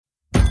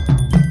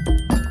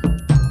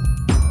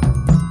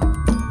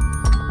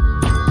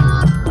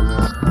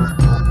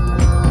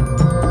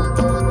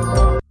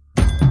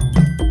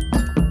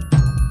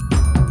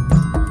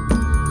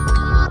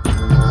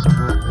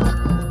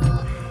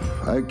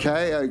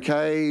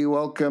Okay,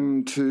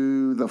 welcome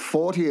to the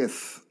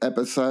 40th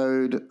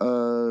episode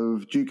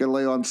of Duke and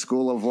Leon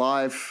School of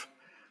Life.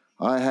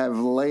 I have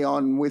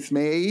Leon with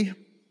me.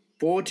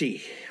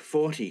 40.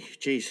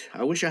 Jeez,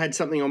 I wish I had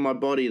something on my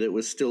body that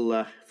was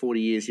still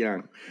 40 years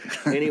young.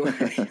 Anyway,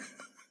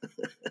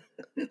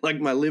 like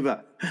my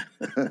liver.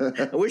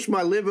 I wish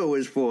my liver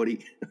was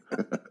 40.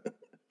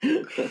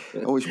 I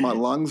wish my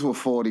lungs were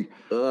 40.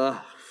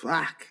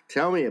 Fuck.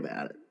 Tell me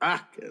about it.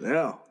 Fucking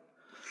hell.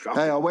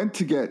 Hey, I went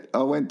to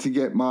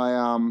get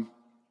my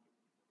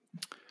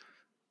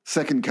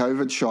second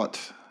COVID shot,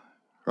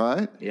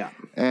 right? Yeah.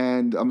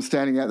 And I'm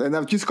standing out there, and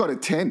they've just got a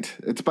tent.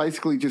 It's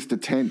basically just a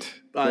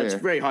tent. It's a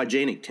very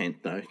hygienic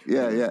tent, though.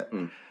 Yeah.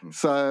 Mm-hmm.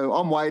 So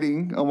I'm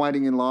waiting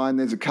in line.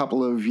 There's a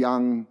couple of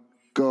young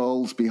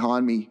girls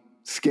behind me,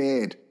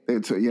 scared. They're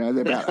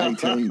about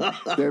 18.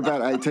 They're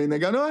about 18. They're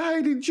going, I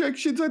hate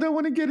injections. I don't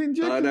want to get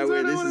injections. I know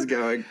where this is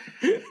going.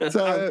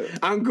 So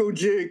Uncle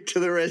Duke to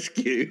the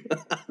rescue.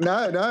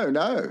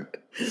 No.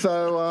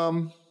 So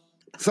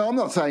I'm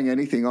not saying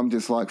anything. I'm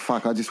just like,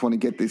 fuck, I just want to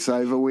get this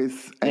over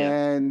with. Yeah.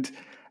 And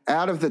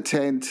out of the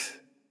tent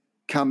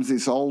comes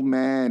this old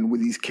man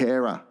with his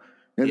carer.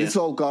 Now, this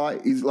old guy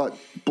is like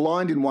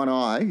blind in one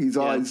eye. His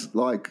eyes,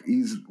 like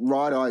his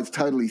right eye is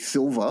totally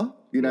silver.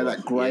 You know,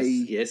 that grey.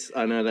 Yes,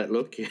 I know that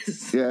look,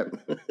 yes. Yeah.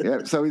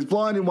 So he's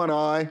blind in one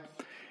eye.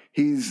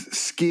 His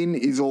skin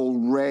is all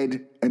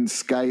red and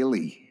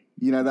scaly.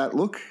 You know that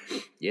look?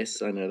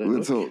 Yes, I know that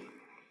look. All,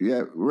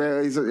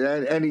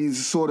 and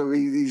he's sort of,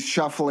 he's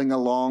shuffling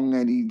along,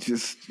 and he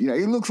just, he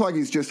looks like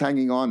he's just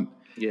hanging on.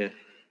 Yeah.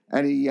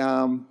 And he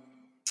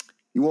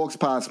walks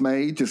past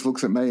me, just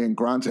looks at me and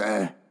grunts,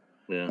 Yeah.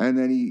 And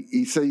then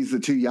he sees the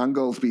two young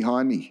girls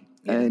behind me,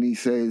 and he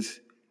says,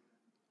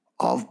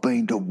 I've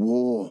been to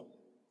war,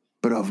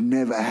 but I've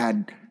never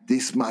had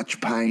this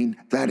much pain.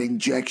 That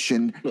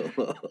injection,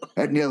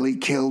 it nearly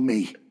killed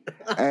me.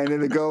 And then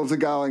the girls are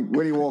going,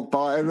 when he walked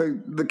by, and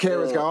the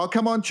carers go,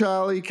 come on,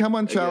 Charlie. And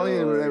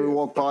then we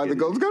walk by, the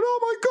girls go, oh,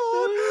 my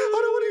God, I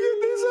don't want to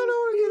get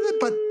this,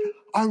 But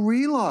I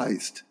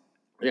realised,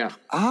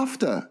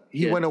 after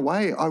he went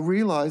away, I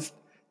realised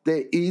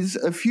there is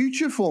a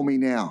future for me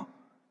now.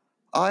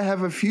 I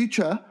have a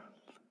future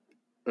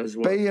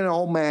be an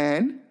old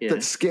man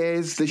that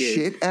scares the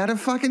shit out of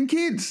fucking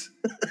kids.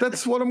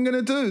 That's what I'm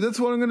going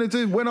to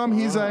do. When I'm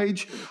his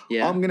age,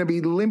 I'm going to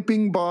be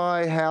limping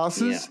by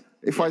houses. Yeah.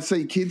 If I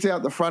see kids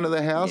out the front of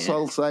the house,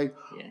 I'll say,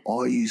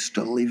 I used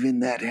to live in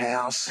that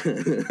house.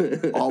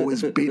 I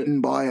was bitten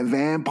by a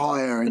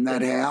vampire in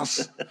that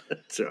house.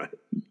 That's right.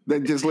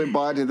 Then just limp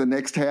by to the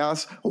next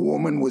house. A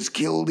woman was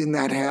killed in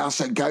that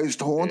house. A ghost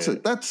haunts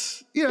it.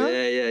 That's, Yeah.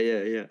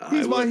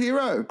 He's my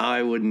hero.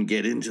 I wouldn't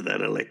get into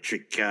that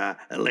electric car.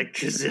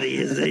 Electricity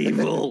is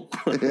evil.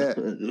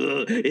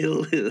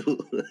 It'll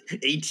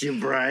eat your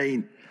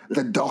brain.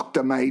 The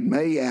doctor made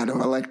me out of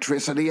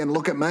electricity, and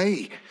look at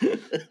me.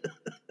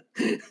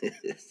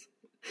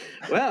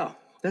 Wow,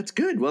 that's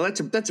good. Well,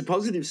 that's a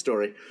positive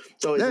story.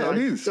 It's always nice. It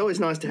is. It's always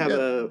nice to have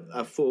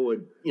a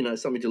forward,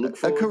 something to look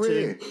forward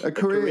to. A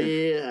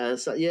career.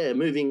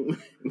 Moving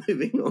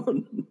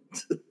on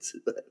to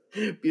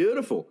that.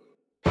 Beautiful.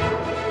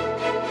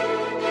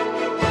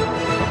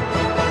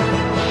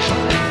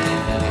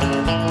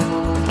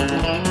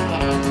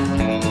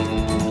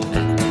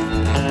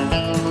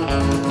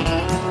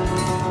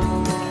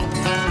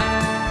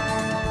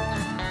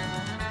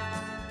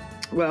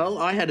 Well,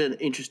 I had an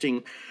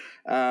interesting.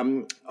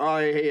 I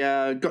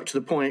got to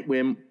the point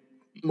where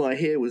my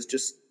hair was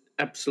just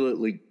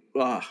absolutely.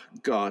 Oh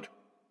God,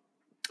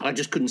 I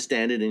just couldn't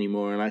stand it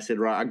anymore, and I said,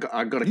 "Right,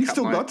 I got to." You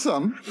still got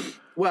some.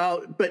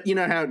 Well, but you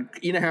know how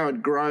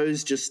it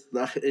grows. Just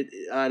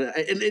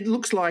it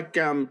looks like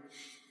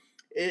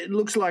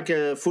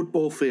a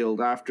football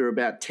field after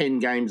about 10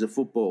 games of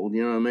football.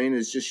 You know what I mean?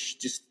 It's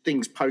just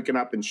things poking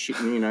up and shit.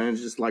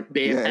 It's just like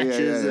bare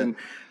patches and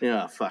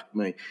fuck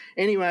me.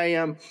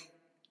 Anyway,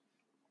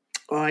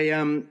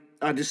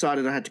 I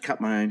decided I had to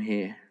cut my own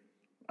hair.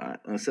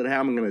 I said,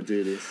 how am I going to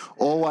do this?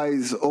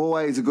 Always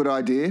a good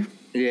idea.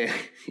 Yeah,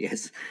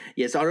 yes.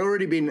 I'd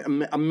already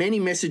been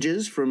many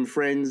messages from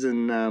friends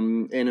and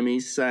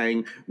enemies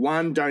saying,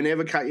 1, don't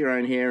ever cut your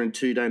own hair, and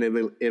 2, don't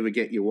ever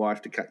get your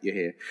wife to cut your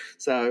hair.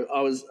 So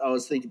I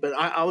was thinking, but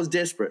I was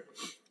desperate.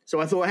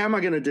 So I thought, how am I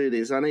going to do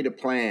this? I need a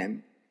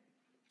plan.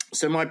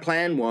 So my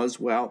plan was,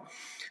 well,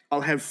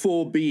 I'll have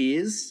 4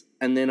 beers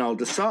and then I'll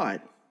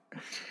decide.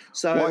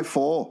 So why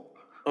 4?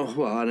 Oh,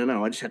 well, I don't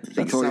know. I just had to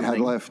think of something. That's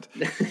all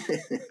you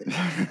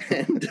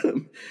had left.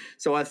 And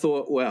so I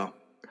thought, well,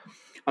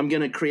 I'm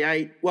going to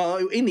create – well,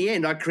 in the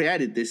end, I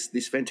created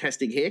this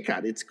fantastic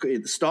haircut. It's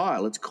the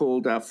style. It's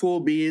called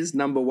 4 Beers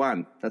No.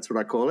 1. That's what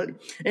I call it.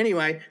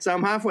 Anyway, so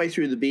I'm halfway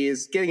through the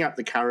beers, getting up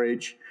the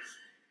courage.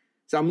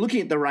 So I'm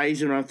looking at the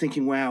razor and I'm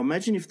thinking, wow,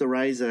 imagine if the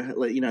razor,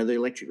 the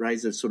electric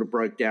razor sort of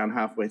broke down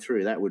halfway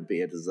through. That would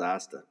be a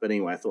disaster. But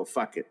anyway, I thought,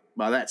 fuck it.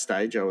 By that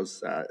stage, I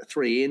was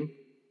 3 in.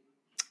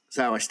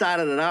 So I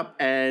started it up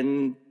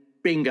and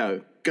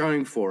bingo,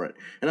 going for it.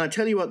 And I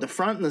tell you what, the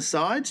front and the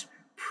sides,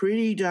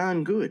 pretty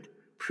darn good.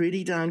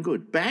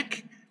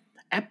 Back,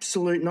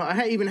 Absolute not.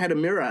 I even had a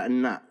mirror,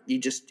 and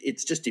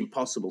it's just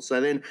impossible.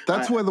 So then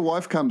that's where the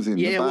wife comes in.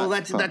 Yeah, well,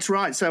 that's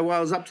right. So I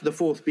was up to the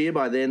fourth beer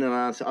by then, and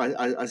I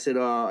said,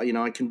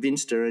 I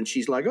convinced her, and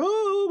she's like,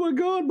 oh my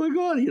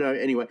god,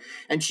 anyway,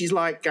 and she's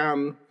like,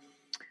 so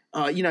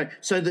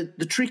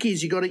the trick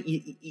is you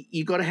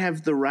got to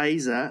have the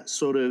razor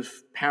sort of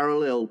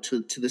parallel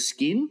to the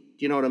skin.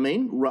 Do you know what I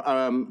mean? Yeah,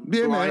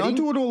 gliding. Man, I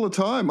do it all the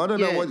time. I don't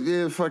know what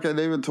you're fucking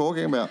even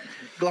talking about.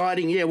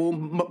 Gliding, yeah. Well,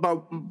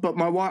 but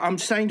my wife, I'm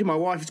saying to my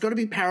wife, it's got to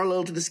be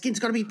parallel to the skin.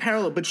 It's got to be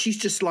parallel. But she's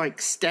just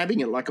like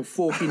stabbing it like a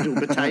fork into a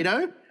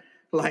potato.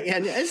 Like,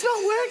 and it's not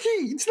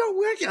working. It's not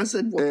working. I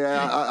said, what?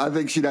 Yeah, I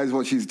think she knows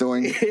what she's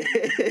doing.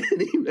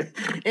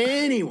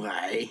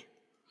 Anyway,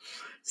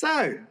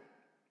 so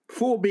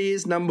 4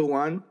 beers, number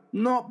 1.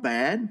 Not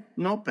bad.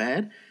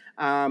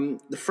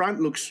 The front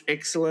looks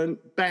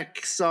excellent.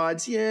 Back,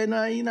 sides,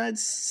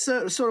 it's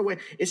sort of weird.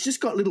 It's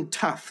just got little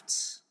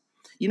tufts.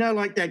 You know,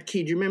 like that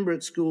kid. You remember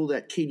at school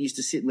that kid used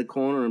to sit in the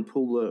corner and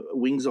pull the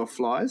wings off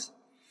flies?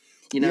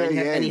 You know,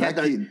 and he had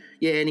those, and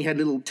he had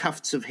little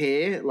tufts of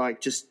hair,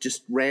 like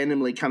just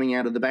randomly coming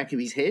out of the back of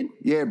his head.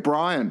 Yeah,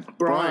 Brian.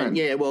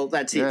 Yeah, well,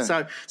 that's it.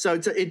 So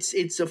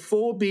it's a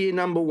 4 beer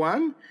number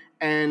 1,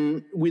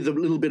 and with a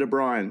little bit of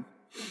Brian.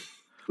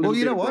 Well,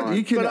 you know what?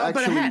 You can but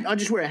a hat. I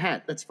just wear a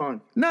hat. That's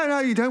fine. No,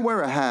 you don't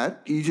wear a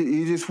hat.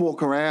 You just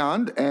walk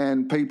around,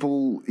 and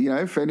people,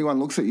 if anyone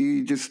looks at you,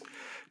 you just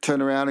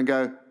turn around and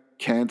go,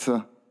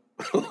 cancer.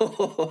 You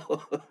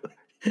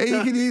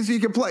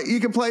can play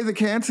the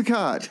cancer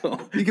card.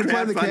 You can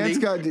play the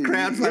cancer card.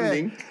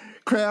 Crowdfunding. Yeah,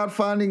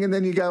 crowdfunding, and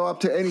then you go up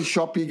to any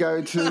shop you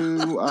go to.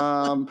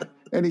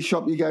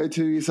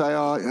 You say,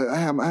 "Oh,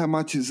 how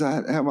much is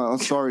that? How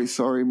much? Oh,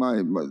 sorry,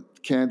 my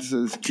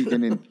cancer's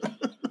kicking in."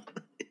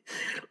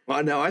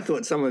 I know. I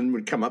thought someone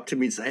would come up to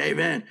me and say,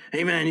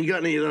 "Hey man, you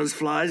got any of those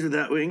flies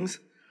without wings?"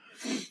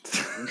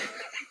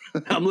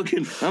 I'm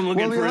looking for a dozen.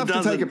 Well, you'll have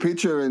to take a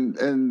picture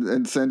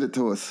and send it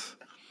to us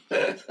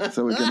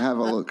so we can have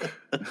a look.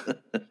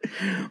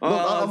 Look,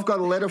 I've got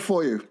a letter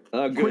for you.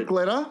 Good. Quick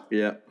letter.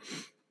 Yeah.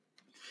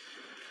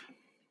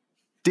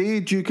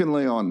 Dear Duke and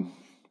Leon,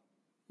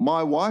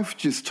 my wife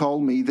just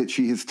told me that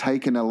she has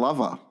taken a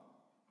lover.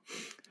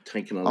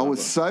 I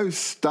was so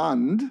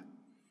stunned,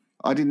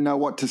 I didn't know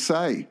what to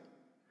say.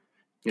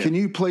 Yeah. Can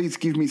you please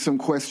give me some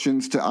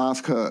questions to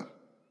ask her?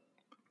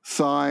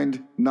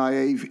 Signed,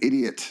 Naive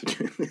Idiot.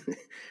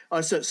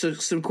 So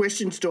some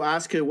questions to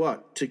ask her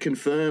what? To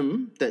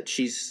confirm that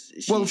she's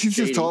she's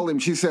just told him.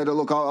 She said,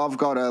 look, I've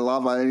got a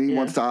lover and he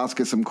wants to ask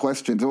her some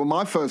questions. Well,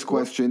 my first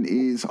question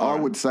is, I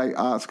would say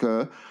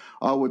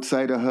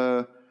to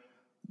her,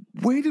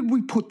 where did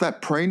we put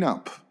that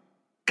prenup?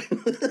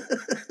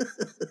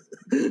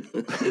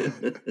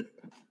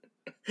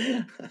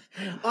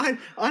 I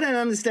don't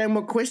understand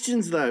what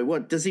questions though.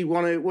 What does he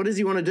want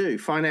to do?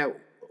 Find out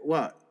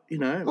what?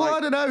 Well, I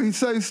don't know. He's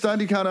so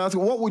stunned he can't ask.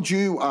 What would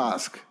you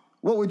ask?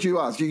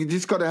 You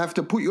just got to have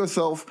to put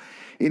yourself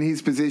in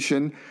his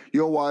position.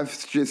 Your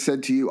wife just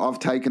said to you, I've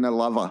taken a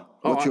lover.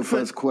 What's your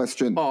first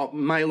question?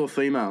 Male or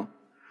female?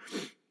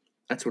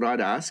 That's what I'd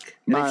ask.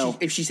 Male.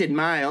 If she said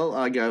male,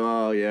 I go,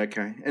 oh, yeah,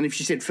 okay. And if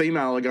she said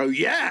female, I go,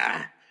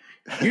 yeah,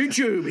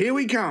 YouTube, here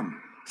we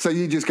come. So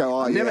you just go,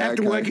 oh, Never have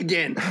to work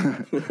again.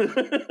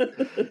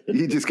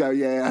 You just go,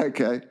 yeah,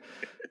 okay.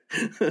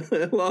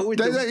 Well, you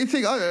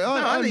think?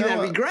 I think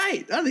that'd be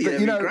great. I think that'd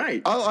be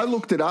great. I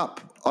looked it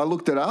up.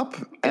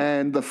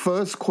 And the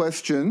first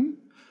question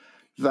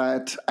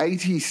that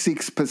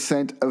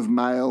 86% of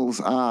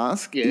males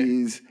ask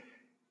is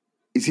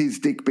his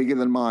dick bigger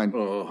than mine?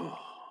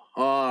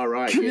 Oh,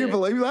 right. Can you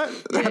believe that?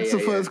 That's the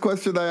first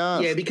question they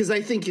ask. Yeah, because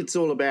they think it's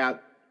all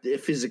about their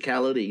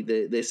physicality.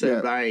 They're so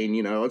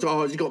vain,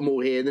 Oh, he's got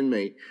more hair than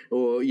me.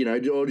 Or,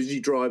 or does he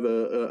drive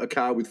a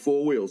car with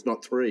 4 wheels,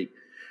 not 3?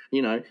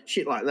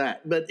 Shit like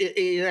that. But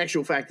in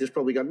actual fact, it's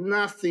probably got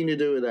nothing to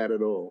do with that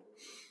at all.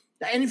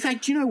 And in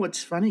fact, you know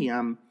what's funny?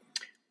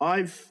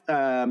 I've,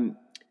 over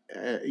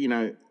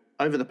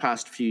the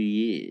past few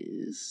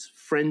years,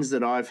 friends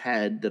that I've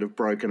had that have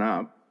broken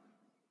up,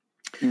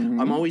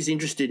 I'm always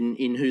interested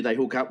in who they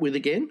hook up with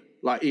again.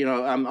 Like,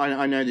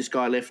 I know this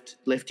guy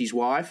left his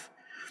wife,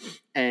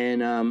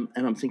 and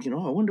I'm thinking,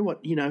 I wonder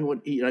what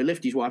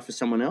left his wife for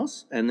someone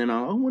else, and then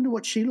I wonder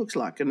what she looks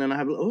like, and then I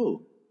have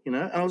and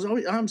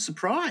I'm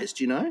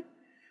surprised,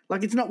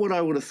 like it's not what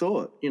I would have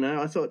thought.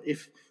 I thought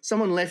if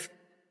someone left,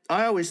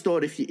 I always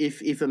thought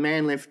if a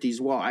man left his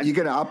wife, you're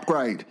going to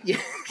upgrade. Yeah.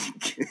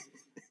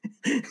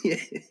 Yeah.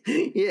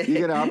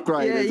 You're going to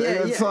upgrade.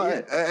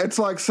 It's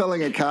like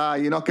selling a car.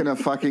 You're not going to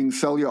fucking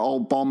sell your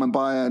old bomb and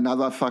buy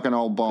another fucking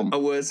old bomb. A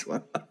worse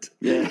one.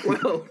 Yeah.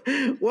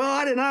 Well,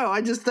 I don't know.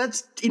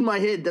 That's in my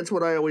head. That's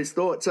what I always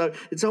thought. So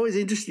it's always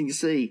interesting to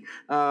see,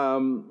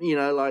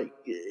 like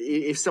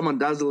if someone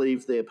does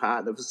leave their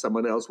partner for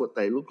someone else, what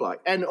they look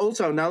like. And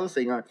also another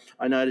thing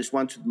I noticed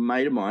once with a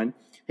mate of mine,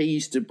 he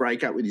used to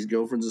break up with his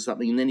girlfriends or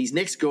something, and then his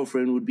next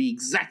girlfriend would be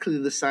exactly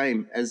the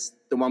same as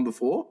the one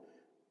before.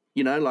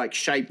 Like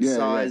shape,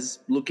 size,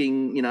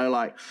 looking,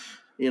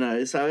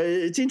 So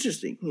it's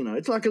interesting.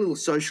 It's like a little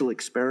social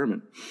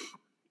experiment.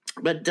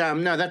 But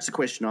no, that's the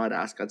question I'd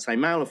ask. I'd say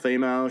male or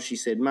female. She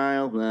said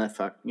male. Nah,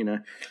 fuck.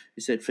 You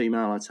said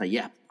female. I'd say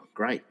yeah,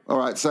 great. All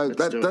right, so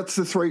that's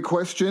the three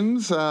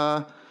questions,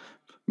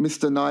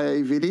 Mr.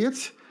 Naive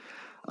Idiot.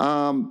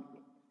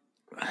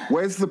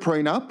 Where's the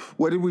prenup?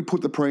 Where did we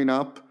put the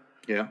prenup?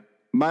 Yeah.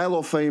 Male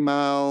or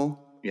female?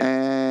 Yeah.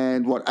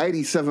 And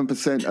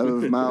 87%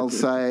 of males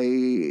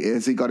say,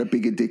 has he got a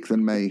bigger dick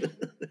than me?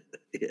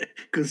 Yeah,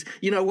 because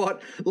you know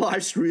what?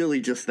 Life's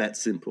really just that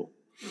simple.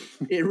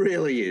 It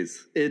really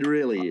is. It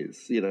really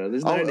is.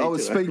 There's no need to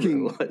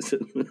overanalyze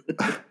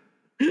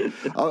it.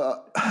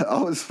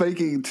 I was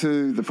speaking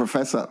to the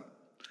professor.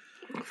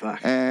 Fuck.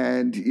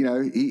 And,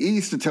 he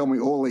used to tell me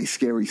all these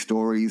scary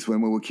stories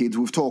when we were kids.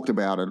 We've talked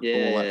about it,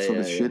 all that sort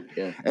of shit.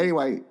 Yeah.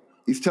 Anyway,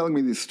 he's telling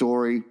me this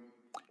story.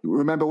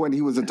 Remember when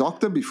he was a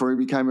doctor before he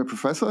became a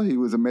professor? He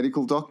was a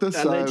medical doctor.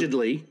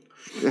 Allegedly.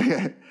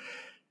 Yeah.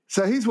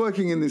 So he's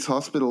working in this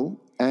hospital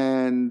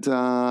and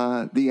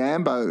the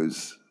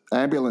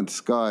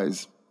ambulance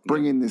guys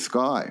bring in this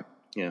guy.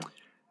 Yeah.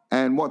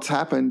 And what's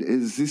happened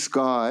is this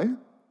guy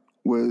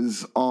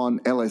was on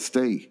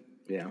LSD.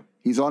 Yeah.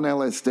 He's on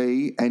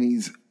LSD and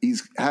he's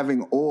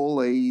having all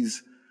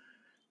these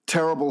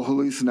terrible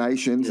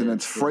hallucinations and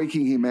it's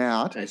freaking him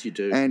out. As you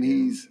do. And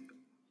he's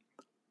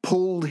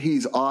pulled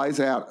his eyes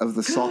out of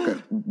the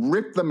socket,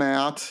 ripped them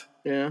out.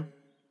 Yeah.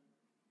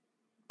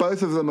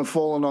 Both of them have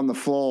fallen on the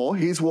floor.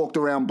 He's walked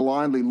around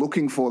blindly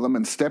looking for them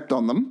and stepped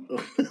on them.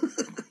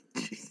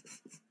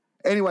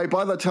 Anyway,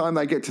 by the time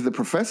they get to the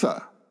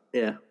professor,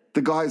 the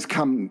guy's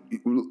come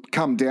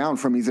down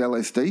from his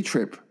LSD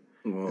trip.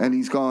 Whoa. And he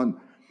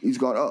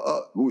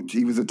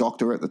was a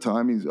doctor at the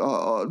time. He's,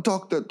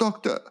 doctor,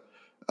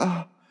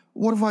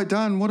 what have I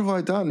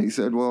done? He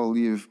said, well,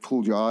 you've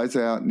pulled your eyes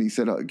out. And he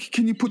said,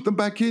 can you put them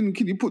back in?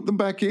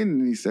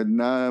 And he said,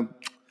 no,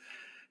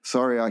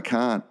 sorry, I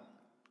can't.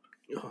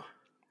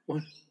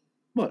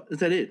 What? Is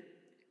that it?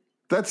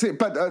 That's it.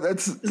 But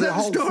that's the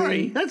whole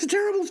story. thing. That's a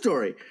terrible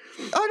story.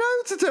 I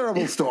know it's a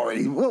terrible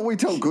story. Well, we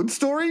tell good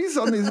stories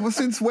on this. Well,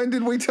 since when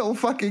did we tell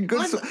fucking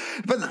good stories?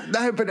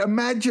 But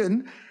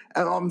imagine,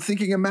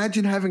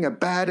 imagine having a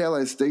bad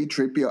LSD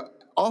trip. You're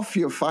off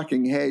your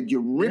fucking head. You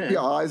rip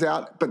your eyes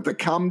out, but the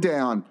come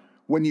down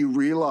when you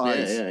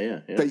realise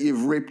that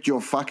you've ripped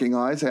your fucking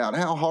eyes out.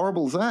 How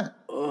horrible is that?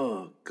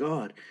 Oh,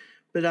 God.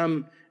 But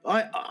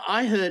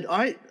I heard,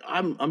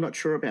 I'm not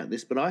sure about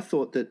this, but I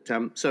thought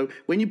that, so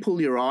when you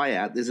pull your eye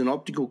out, there's an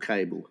optical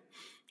cable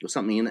or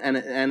something,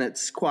 and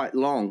it's quite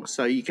long,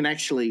 so you can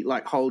actually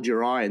like hold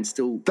your eye and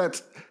still.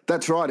 That's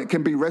right. It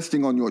can be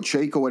resting on your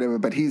cheek or whatever,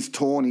 but he's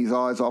torn his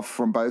eyes off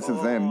from both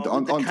of them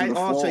onto the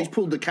floor. Oh, so he's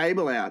pulled the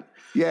cable out.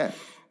 Yeah,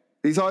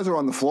 his eyes are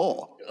on the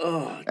floor.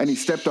 Oh, and he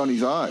stepped on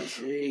his eyes.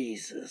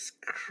 Jesus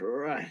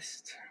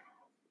Christ,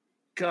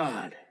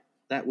 God,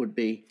 that would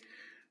be.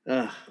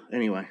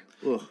 Anyway.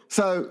 Ugh.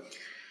 So,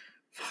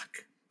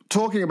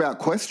 talking about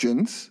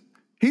questions,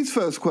 his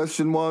first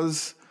question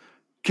was,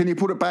 can you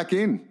put it back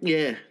in?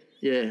 Yeah.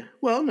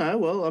 Well, no.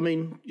 Well, I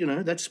mean,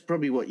 that's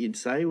probably what you'd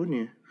say, wouldn't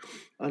you?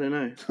 I don't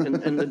know.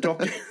 And the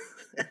doctor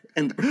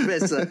and the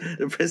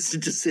professor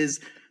just says,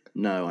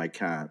 no, I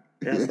can't.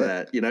 How's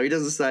that? He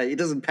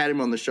doesn't pat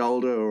him on the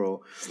shoulder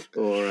or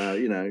Oh,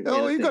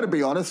 you've got to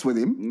be honest with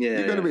him. Yeah.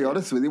 You've got to be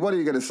honest with him. What are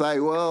you going to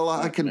say? Well,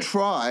 I can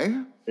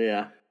try.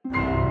 Yeah.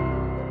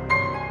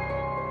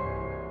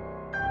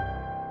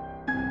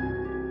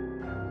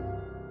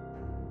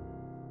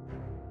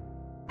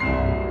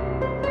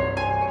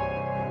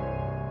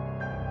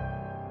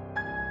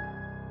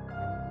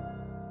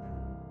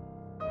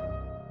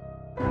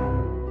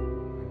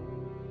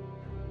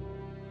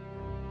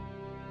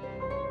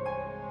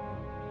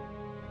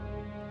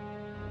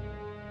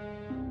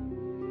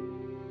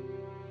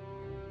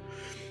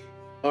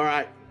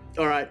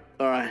 All right.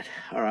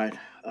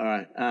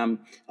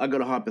 I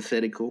got a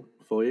hypothetical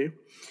for you.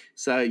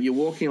 So you're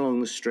walking along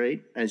the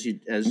street as we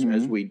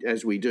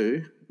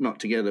do, not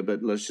together,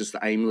 but let's just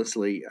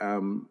aimlessly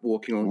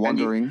walking along,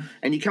 wandering,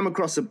 and you come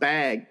across a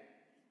bag.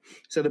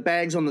 So the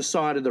bag's on the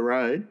side of the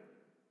road.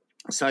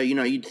 So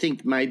you'd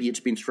think maybe it's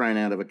been thrown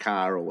out of a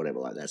car or whatever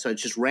like that. So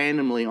it's just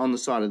randomly on the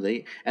side of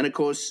and of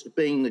course,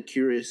 being the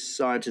curious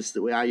scientist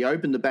that we are, you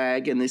open the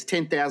bag and there's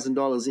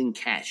 $10,000 in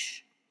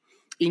cash.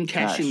 In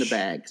the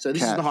bag. So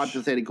this is the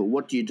hypothetical.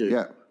 What do you do?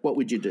 Yeah. What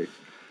would you do?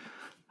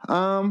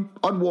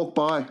 I'd walk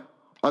by.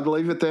 I'd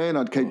leave it there and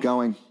I'd keep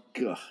going.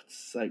 God's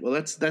sake. Well,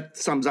 that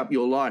sums up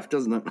your life,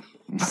 doesn't it?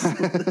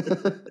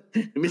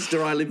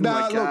 Mr. I live in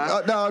my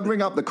car. Look, I'd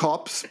ring up the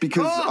cops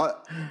because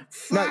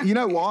you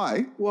know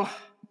why? What?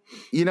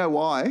 You know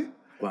why?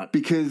 What?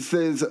 Because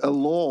there's a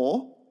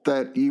law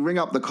that you ring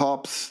up the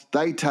cops,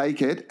 they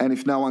take it, and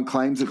if no one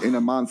claims it in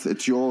a month,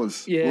 it's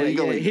yours.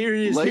 Legally. Yeah. Here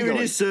it is. Legally. Here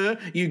it is, sir.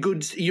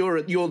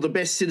 You're the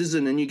best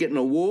citizen, and you get an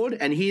award.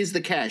 And here's the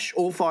cash,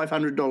 all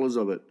 $500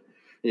 of it.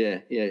 Yeah,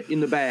 in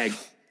the bag.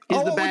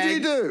 Here's the what bag would you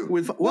do?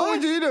 What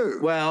would you do?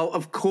 Well,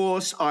 of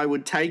course, I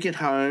would take it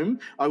home.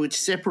 I would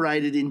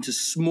separate it into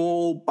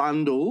small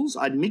bundles.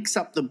 I'd mix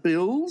up the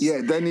bills.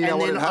 Yeah, then you know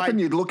what would happen?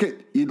 You'd look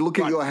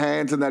at your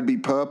hands and they'd be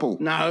purple.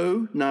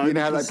 No. You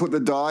know how they put the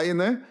dye in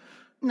there?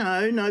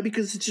 No,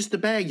 because it's just a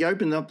bag. You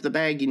open up the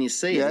bag and you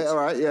see it. Yeah, all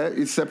right, yeah.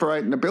 You're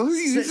separating the bills. Who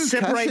uses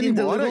cash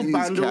anymore?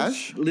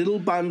 Little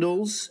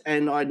bundles,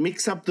 and I'd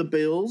mix up the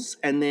bills,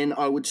 and then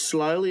I would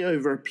slowly,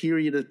 over a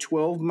period of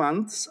 12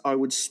 months, I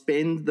would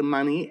spend the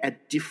money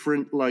at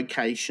different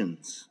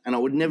locations. And I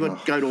would never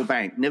go to a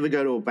bank,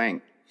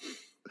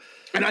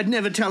 And I'd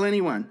never tell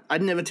anyone. What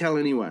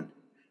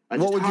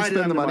would you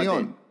spend the money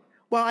on?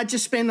 Well, I'd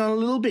just spend on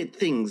little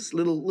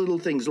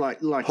things like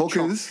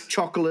hookers,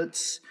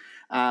 chocolates,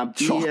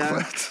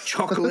 beer,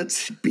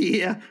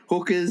 beer,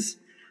 hookers,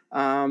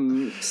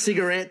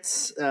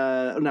 cigarettes.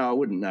 No, I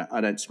wouldn't. No,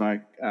 I don't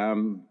smoke.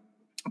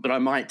 But I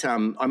might.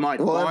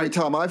 Well, every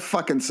time I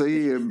fucking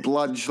see you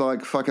bludge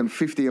like fucking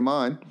 50 of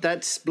mine.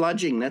 That's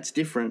bludging. That's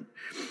different.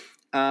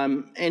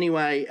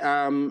 Anyway,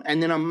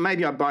 and then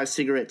maybe I buy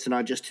cigarettes and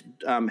I just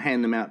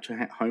hand them out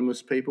to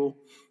homeless people.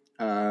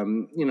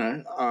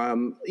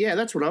 Yeah,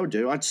 that's what I would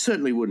do. I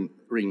certainly wouldn't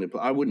ring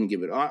I wouldn't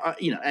give it.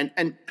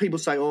 And people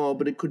say, oh,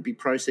 but it could be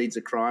proceeds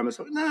of crime or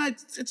something. No,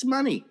 it's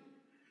money.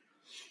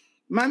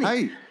 Money.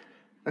 Hey,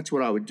 that's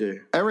what I would do.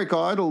 Eric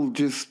Idle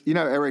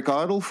Eric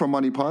Idle from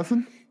Monty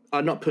Python?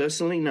 Not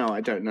personally. No,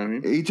 I don't know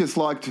him. He just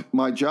liked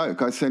my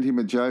joke. I sent him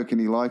a joke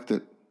and he liked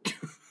it.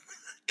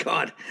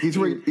 God. He's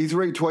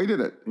retweeted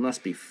it.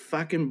 Must be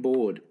fucking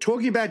bored.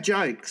 Talking about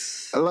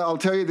jokes. I'll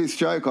tell you this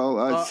joke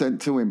I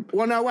sent to him.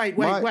 Well, no, wait.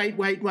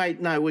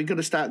 No, we've got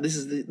to start. This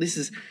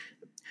is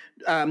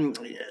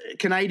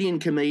Canadian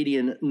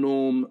comedian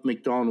Norm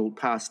Macdonald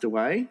passed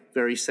away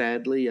very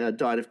sadly,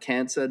 died of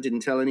cancer, didn't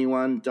tell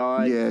anyone,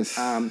 died. Yes,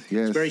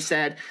 It's very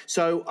sad.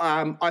 So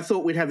I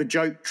thought we'd have a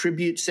joke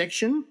tribute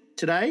section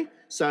today.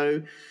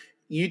 So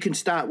you can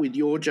start with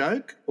your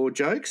joke or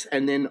jokes,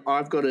 and then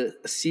I've got a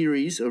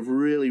series of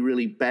really,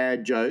 really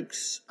bad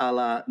jokes a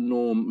la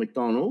Norm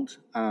Macdonald.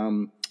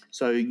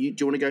 So do you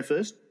want to go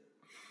first?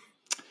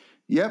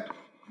 Yep.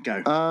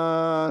 Go.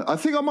 I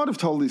think I might have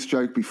told this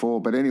joke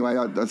before, but anyway,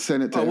 I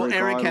sent it to Eric.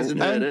 Eric Idle, hasn't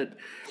heard it.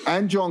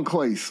 And John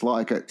Cleese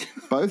like it.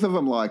 Both of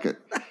them like it.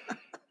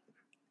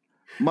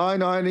 My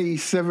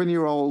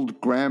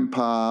 97-year-old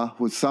grandpa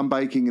was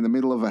sunbaking in the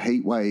middle of a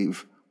heat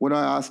wave. When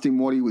I asked him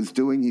what he was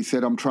doing, he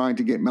said, I'm trying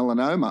to get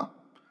melanoma.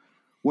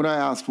 When I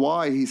asked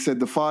why, he said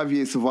the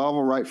 5-year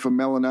survival rate for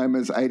melanoma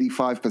is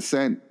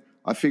 85%.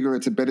 I figure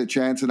it's a better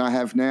chance than I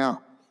have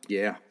now.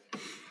 Yeah.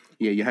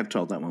 Yeah, you have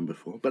told that one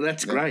before. But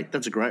that's great.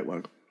 That's a great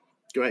one.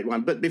 Great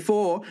one. But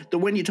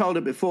when you told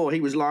it before, he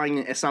was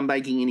lying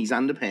sunbaking in his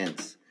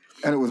underpants.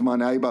 And it was my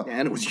neighbour.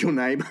 And it was your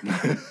neighbour.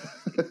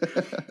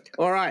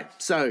 All right.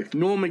 So,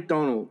 Norm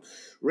Macdonald.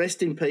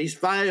 Rest in peace.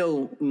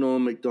 Fail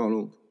Norm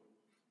Macdonald.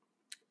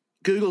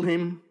 Google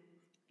him,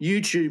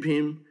 YouTube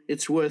him.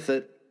 It's worth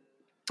it.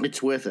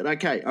 It's worth it.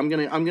 Okay, I'm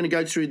gonna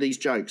go through these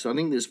jokes. I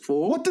think there's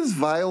 4. What does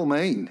veil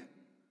mean?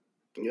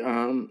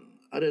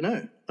 I don't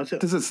know.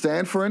 Does it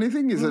stand for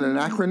anything? Is it an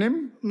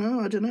acronym?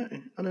 No, I don't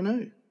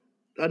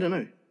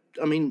know.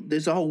 I mean,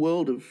 there's a whole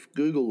world of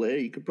Google there.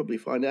 You could probably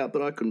find out,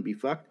 but I couldn't be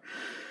fucked.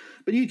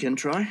 But you can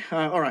try.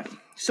 All right.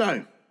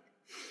 So,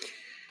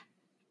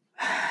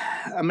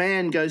 a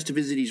man goes to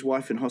visit his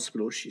wife in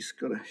hospital. She's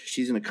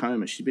in a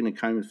coma. She's been in a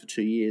coma for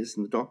 2 years,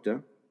 and the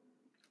doctor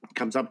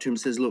comes up to him and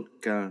says,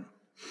 "Look,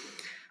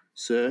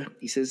 sir,"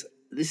 he says,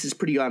 "this is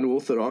pretty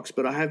unorthodox,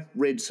 but I have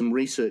read some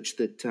research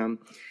that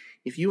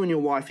if you and your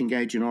wife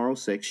engage in oral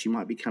sex, she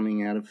might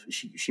come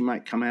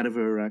out of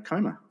her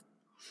coma."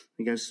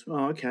 He goes,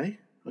 "Oh, okay.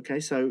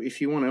 So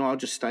if you want to, I'll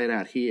just stay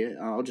out here.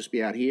 I'll just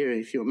be out here.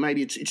 If you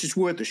maybe it's just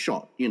worth a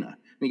shot, you know."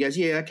 And he goes,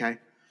 "Yeah, okay."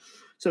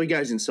 So he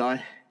goes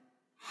inside.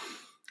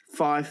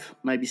 5,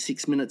 maybe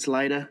 6 minutes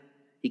later,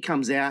 he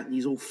comes out and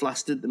he's all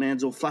flustered. The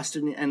man's all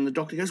flustered, and the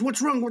doctor goes,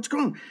 "What's wrong? What's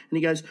wrong?" And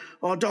he goes,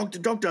 "Oh,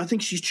 doctor, I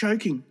think she's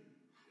choking."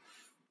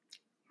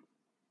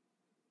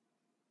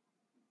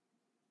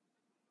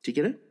 Do you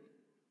get it?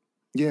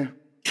 Yeah.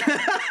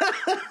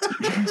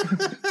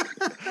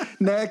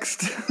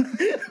 Next.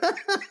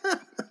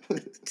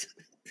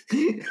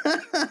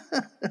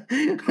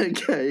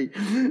 Okay.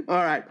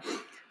 All right.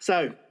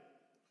 So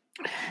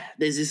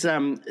there's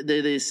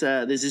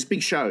this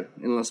big show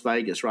in Las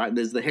Vegas, right?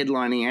 There's the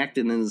headlining act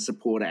and then the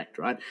support act,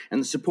 right?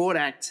 And the support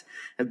act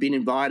have been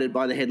invited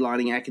by the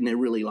headlining act, and they're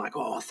really like,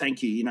 "Oh,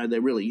 thank you." You know,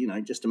 they're really,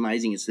 just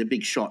amazing. It's their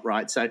big shot,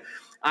 right? So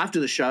after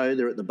the show,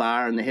 they're at the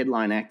bar, and the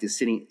headline act is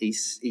sitting.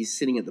 He's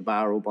sitting at the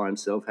bar all by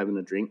himself having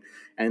a drink,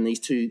 and the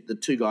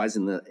two guys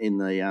in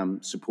the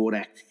support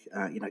act,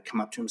 come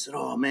up to him and said,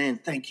 "Oh man,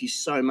 thank you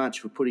so much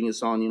for putting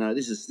us on.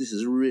 This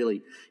has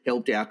really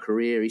helped our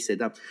career." He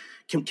said,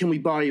 Can we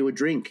buy you a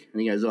drink?"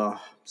 And he goes, "Oh,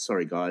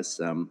 sorry guys,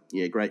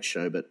 great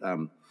show, but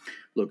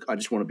look, I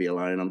just want to be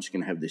alone. I'm just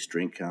going to have this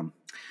drink.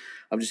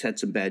 I've just had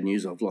some bad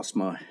news. I've lost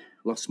my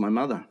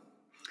mother."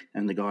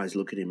 And the guys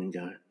look at him and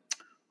go,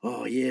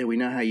 "Oh yeah, we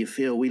know how you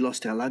feel. We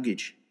lost our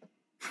luggage."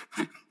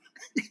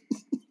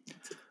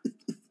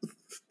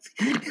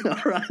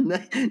 All right,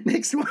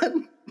 next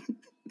one.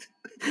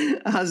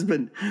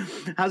 Husband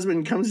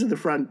comes to the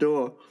front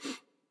door,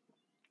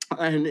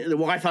 and the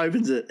wife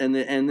opens it, and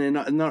they're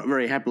not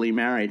very happily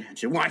married.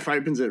 The wife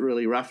opens it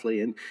really roughly,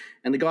 and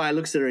the guy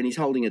looks at her, and he's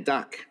holding a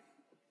duck,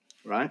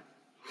 right?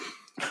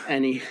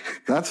 And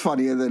that's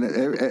funnier than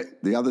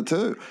the other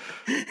two.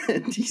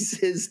 And he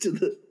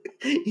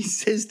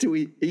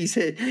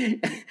said,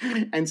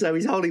 and so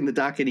he's holding the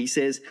duck, and he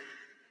says,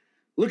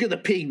 "Look at the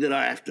pig that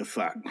I have to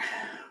fuck."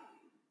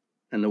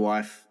 And the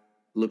wife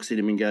looks at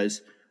him and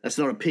goes, "That's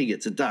not a pig,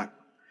 it's a duck."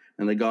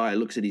 And the guy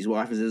looks at his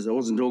wife and says, "I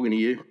wasn't talking to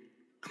you."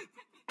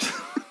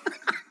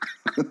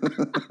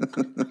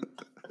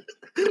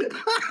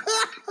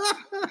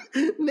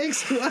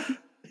 Next one.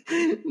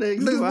 There's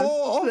more.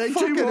 Oh,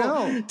 fucking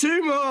hell.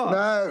 Two more.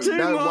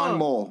 No, one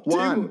more.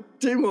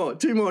 Two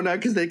more. No,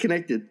 because they're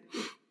connected.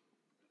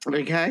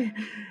 Okay.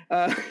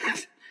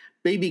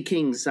 BB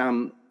King's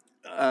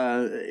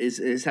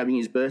is having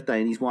his birthday,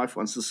 and his wife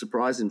wants to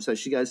surprise him, so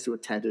she goes to a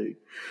tattoo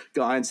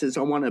guy and says,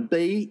 "I want a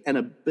B and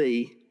a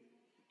B,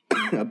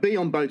 a B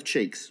on both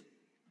cheeks,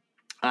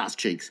 ass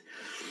cheeks."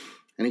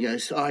 And he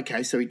goes, "Oh,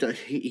 okay." So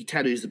he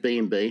tattoos the B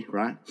and B,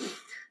 right?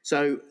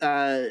 So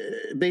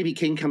BB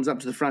King comes up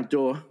to the front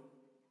door,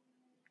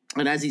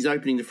 and as he's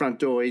opening the front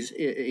door,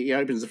 he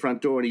opens the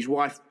front door, and his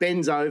wife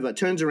turns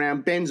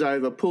around, bends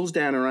over, pulls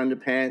down her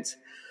underpants,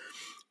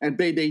 and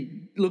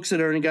BB looks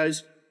at her and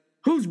goes,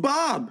 "Who's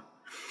Bob?"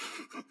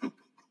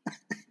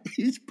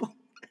 He's Bob.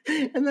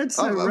 And that's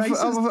so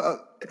racist.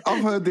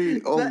 I've heard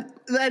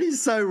that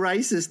is so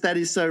racist. That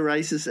is so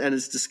racist, and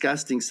it's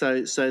disgusting.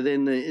 So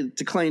then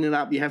to clean it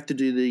up, you have to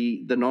do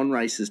the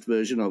non-racist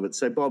version of it.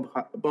 So Bob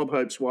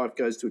Hope's wife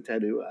goes to a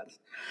tattoo artist.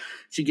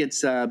 She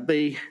gets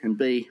B and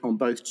B on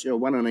both,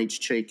 one on each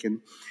cheek,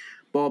 and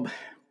Bob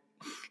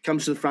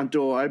comes to the front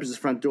door, opens the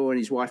front door, and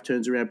his wife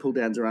turns around, pulls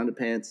down her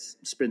underpants,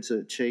 sprints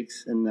her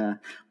cheeks, and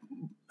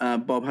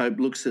Bob Hope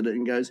looks at it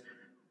and goes,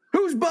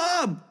 "Who's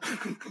Bob?"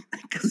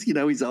 Because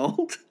he's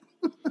old.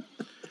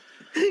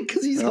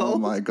 Because he's old. Oh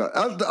my God!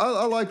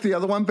 I like the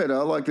other one better.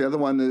 I like the other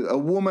one. A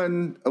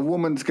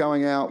woman's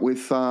going out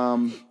with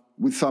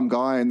some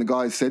guy, and the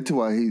guy said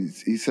to her,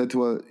 he said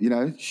to her,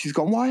 she's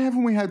gone, "Why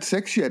haven't we had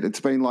sex yet? It's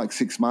been like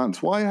 6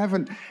 months. Why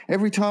haven't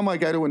every time I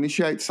go to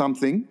initiate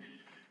something,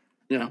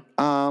 you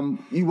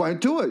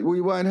won't do it.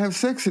 We won't have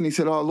sex." And he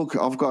said, "Oh, look,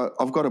 I've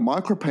got a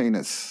micro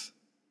penis."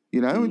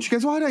 And she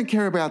goes, "Well, I don't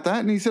care about that."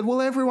 And he said, "Well,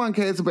 everyone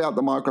cares about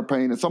the micro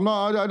penis.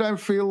 I don't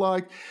feel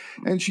like,"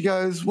 and she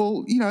goes,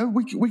 "Well,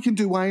 we can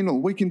do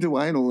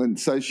anal. And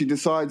so she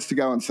decides to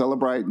go and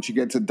celebrate, and she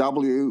gets a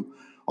W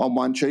on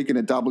one cheek and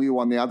a W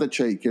on the other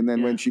cheek. And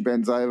then when she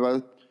bends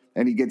over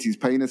and he gets his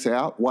penis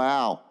out,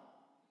 wow.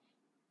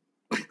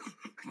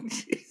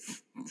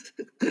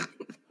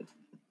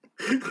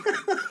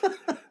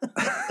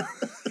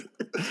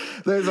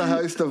 There's a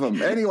host of them.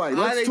 Anyway,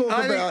 let's talk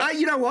about...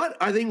 you know what?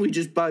 I think we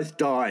just both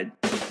died.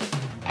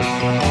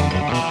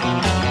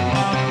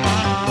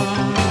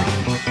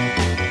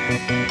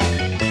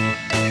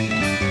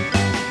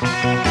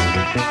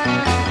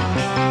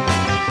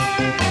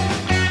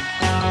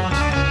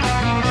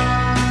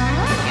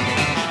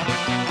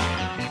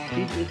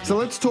 So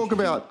let's talk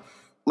about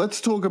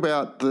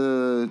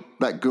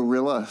that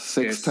gorilla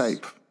sex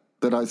tape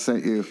that I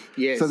sent you.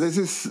 Yes. So there's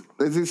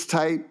this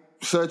tape.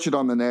 Search it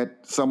on the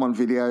net. Someone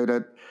videoed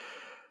it.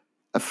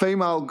 A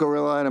female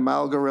gorilla and a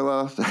male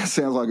gorilla. That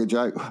sounds like a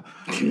joke.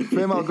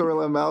 Female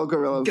gorilla, male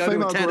gorilla.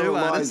 Female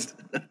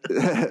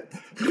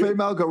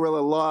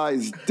gorilla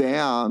lies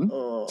down,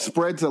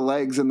 spreads her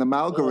legs, and the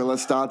male gorilla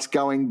starts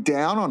going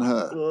down on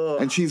her.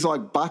 And she's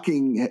like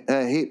bucking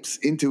her hips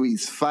into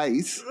his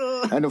face.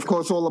 And of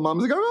course, all the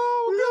mums are going,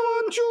 "Oh,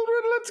 come on,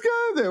 children, let's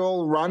go." They're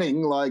all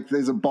running like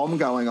there's a bomb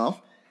going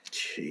off.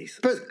 Jesus.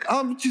 But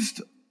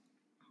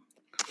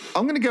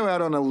I'm going to go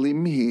out on a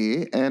limb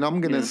here, and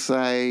I'm going to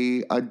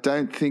say I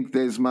don't think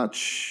there's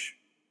much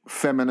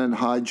feminine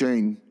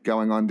hygiene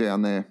going on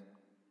down there.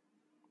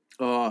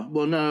 Oh,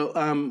 well, no.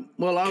 Can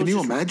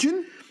you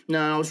imagine?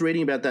 No, I was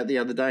reading about that the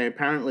other day.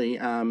 Apparently,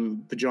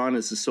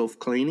 vaginas are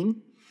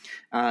self-cleaning.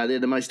 They're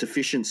the most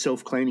efficient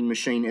self-cleaning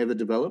machine ever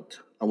developed.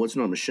 Oh, it's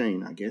not a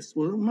machine, I guess.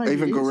 Well, maybe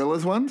even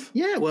gorillas ones?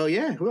 Yeah, well,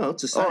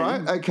 it's the same. All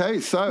right,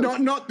 okay, so...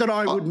 Not that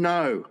I would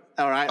know.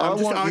 All right,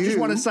 I just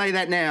want to say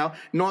that now.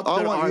 Not that I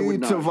would know. I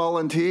want you to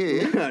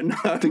volunteer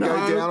to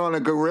go down on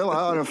a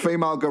gorilla, on a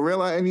female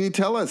gorilla, and you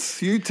tell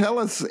us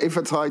if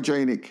it's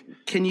hygienic.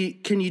 Can you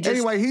just...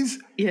 Anyway, he's...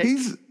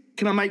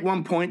 Can I make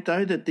one point,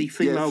 though, that the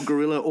female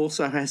gorilla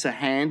also has a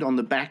hand on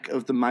the back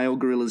of the male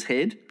gorilla's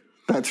head?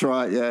 That's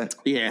right, yeah.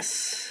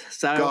 Yes.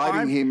 So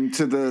guiding him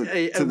to the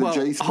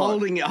G-spot.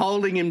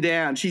 Holding him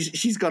down.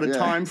 She's got a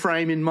time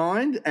frame in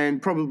mind,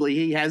 and probably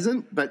he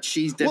hasn't, but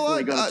she's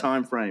definitely got a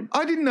time frame.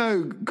 I didn't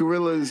know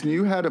gorillas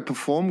knew how to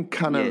perform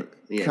kind of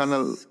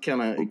banana.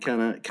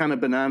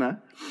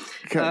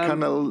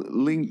 Kana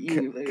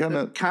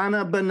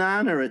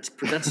banana.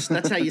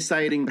 That's how you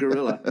say it in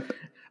gorilla.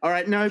 All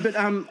right, no, but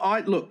I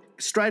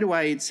look straight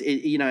away.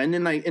 And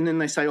then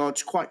they say, oh,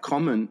 it's quite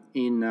common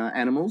in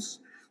animals.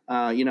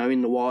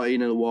 in the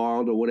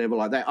wild or whatever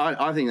like that.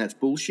 I think that's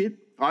bullshit.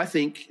 I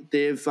think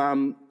they're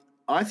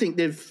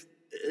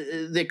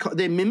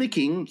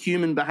mimicking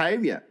human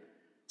behaviour.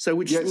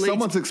 So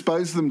someone's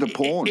exposed them to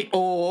porn,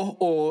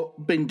 or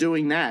been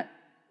doing that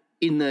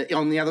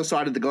on the other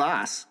side of the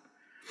glass.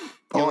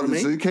 You know what I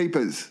mean?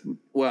 Zookeepers.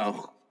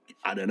 Well,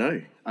 I don't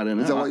know.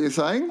 Is that what you're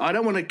saying? I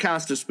don't want to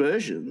cast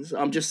aspersions.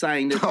 I'm just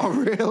saying that. Oh,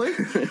 really?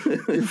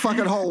 Your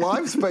fucking whole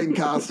life's been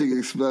casting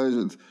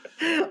aspersions.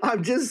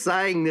 I'm just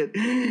saying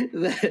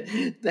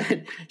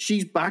that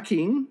she's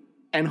bucking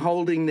and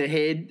holding the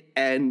head,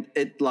 and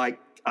it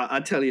I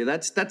tell you,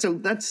 that's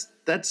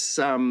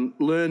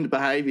learned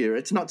behaviour.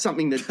 It's not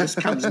something that just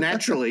comes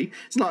naturally.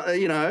 It's not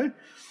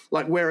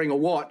like wearing a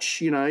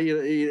watch.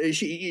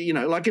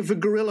 Like if a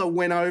gorilla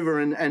went over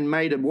and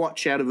made a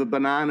watch out of a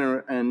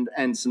banana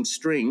and some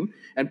string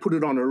and put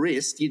it on her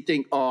wrist, you'd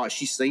think, oh,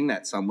 she's seen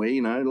that somewhere. Do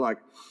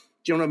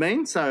you know what I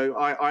mean? So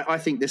I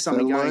think there's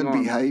something going on.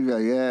 Learned behaviour,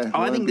 yeah.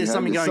 I think there's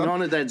something going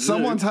on at that zoo.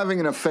 Someone's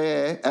having an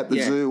affair at the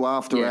zoo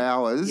after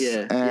hours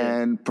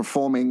and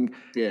performing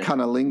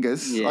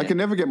cunnilingus. Yeah. I can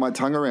never get my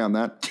tongue around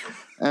that.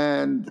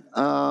 And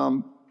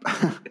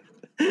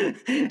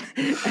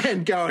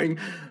and going,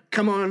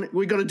 come on,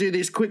 we got to do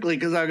this quickly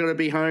because I've got to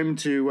be home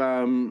to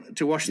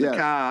wash the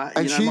car,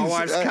 and my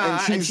wife's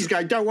car, and she's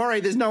going, don't worry,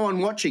 there's no one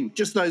watching,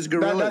 just those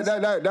gorillas.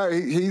 No.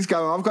 He's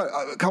going,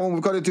 come on,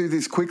 we've got to do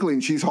this quickly,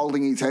 and she's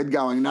holding his head,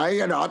 going, no,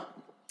 you're not.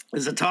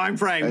 There's a time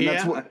frame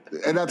here,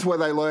 and that's where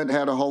they learned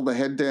how to hold the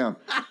head down.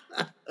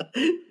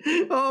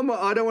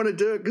 I don't want to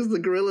do it because the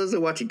gorillas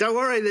are watching. Don't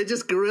worry, they're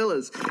just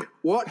gorillas.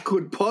 What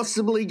could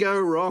possibly go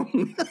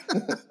wrong?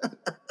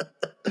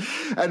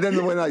 And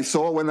then when they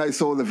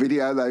saw the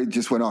video, they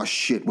just went, oh,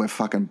 shit, we're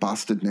fucking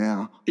busted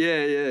now.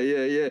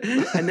 Yeah.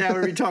 And now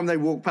every time they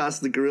walk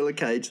past the gorilla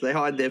cage, they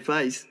hide their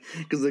face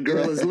because the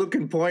gorillas look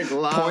and point and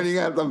laugh. Pointing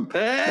at them.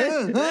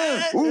 I'm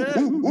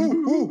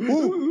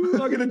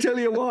going to tell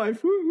your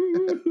wife.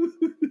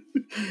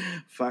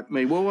 Fuck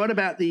me. Well, what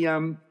about the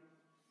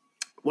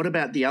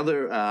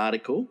other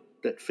article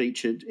that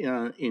featured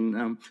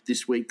in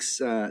this week's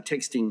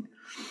texting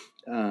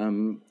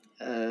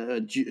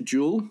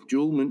Jewel,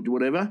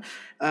 whatever.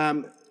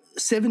 So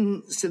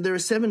there are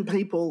 7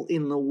 people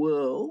in the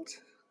world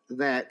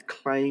that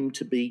claim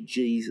to be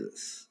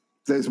Jesus.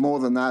 There's more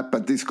than that,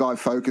 but this guy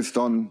focused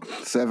on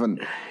 7.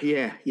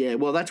 Yeah.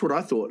 Well, that's what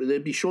I thought.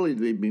 There'd be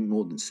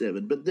more than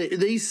 7, but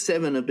these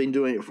 7 have been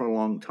doing it for a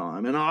long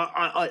time. And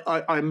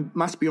I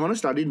must be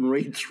honest, I didn't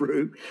read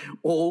through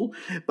all,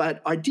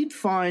 but I did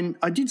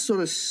sort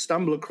of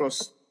stumble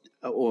across,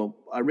 or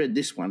I read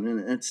this one,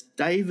 and it's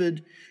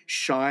David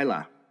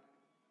Schuyler.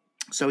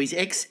 So he's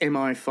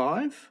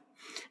ex-MI5,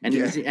 and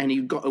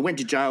he went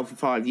to jail for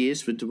 5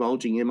 years for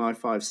divulging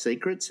MI5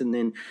 secrets, and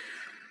then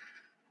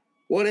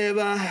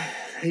whatever,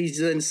 he's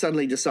then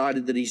suddenly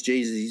decided that he's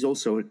Jesus. He's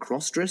also a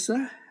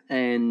cross-dresser,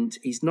 and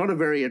he's not a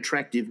very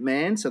attractive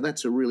man, so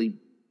that's a really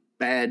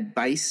bad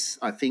base,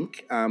 I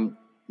think, to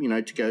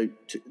go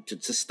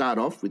to start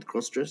off with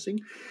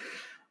cross-dressing.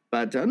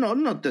 But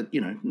not that,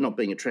 not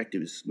being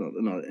attractive is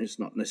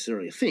not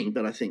necessarily a thing,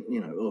 but I think,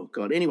 oh,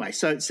 God. Anyway,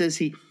 so it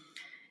says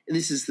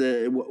this is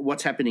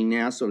what's happening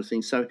now sort of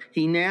thing. So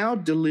he now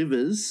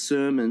delivers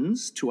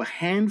sermons to a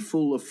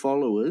handful of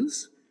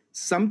followers,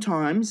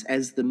 sometimes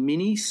as the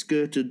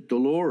mini-skirted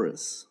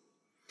Dolores,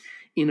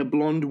 in a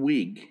blonde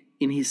wig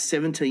in his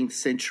 17th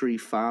century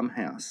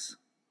farmhouse.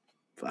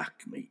 Fuck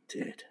me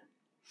dead.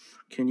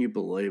 Can you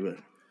believe it?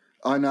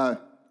 I know.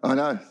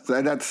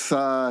 That's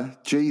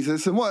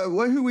Jesus. And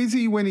who is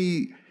he when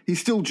he's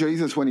still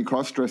Jesus when he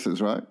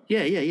cross-dresses, right?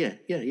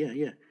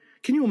 Yeah.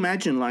 Can you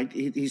imagine,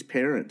 his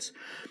parents?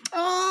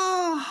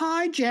 Oh,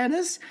 hi,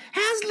 Janice.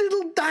 How's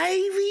little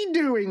Davey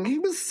doing? He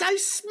was so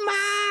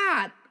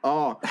smart.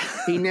 Oh,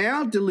 he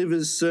now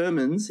delivers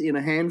sermons to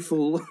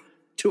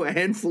a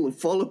handful of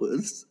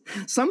followers,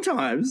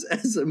 sometimes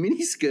as a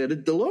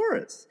mini-skirted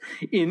Dolores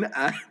in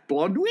a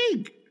blonde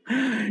wig.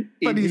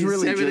 But he's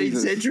really 17th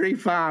century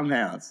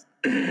farmhouse.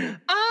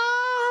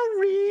 Oh,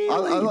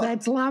 really?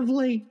 That's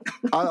lovely.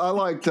 I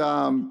liked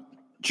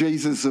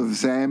Jesus of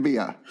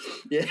Zambia.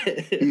 Yeah.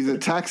 He's a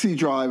taxi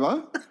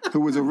driver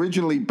who was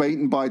originally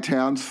beaten by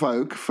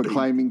townsfolk for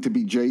claiming to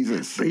be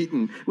Jesus.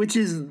 Beaten,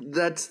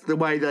 that's the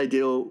way they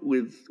deal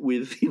with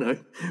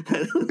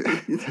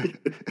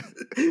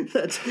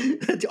that's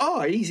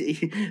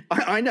easy.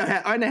 I know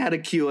how to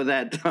cure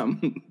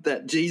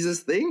that Jesus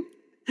thing.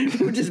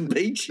 We'll just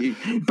beat you.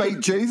 Beat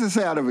Jesus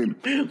out of him.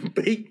 We're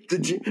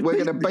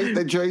going to beat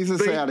the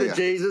Jesus out of you.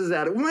 Jesus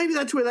out of him. Maybe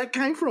that's where that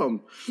came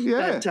from.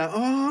 Yeah.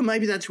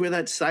 Maybe that's where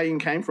that saying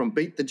came from.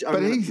 Beat the.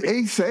 But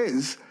he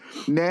says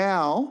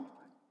now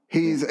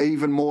he's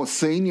even more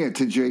senior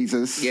to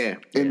Jesus.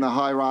 In the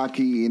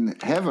hierarchy in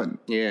heaven.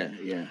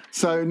 Yeah.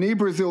 So near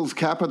Brazil's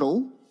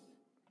capital.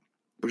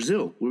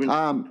 Brazil. We're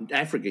in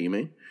Africa. You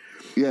mean?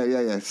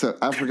 Yeah. So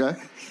Africa.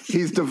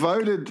 His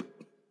devoted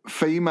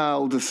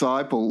female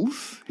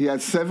disciples. He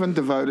has 7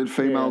 devoted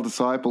female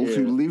disciples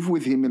who live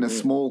with him in a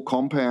small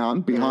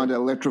compound behind an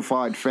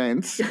electrified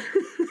fence.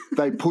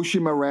 They push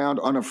him around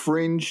on a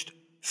fringed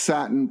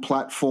satin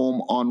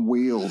platform on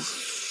wheels.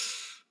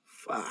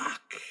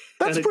 Fuck.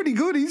 That's pretty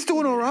good. He's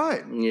doing all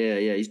right.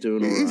 Yeah, he's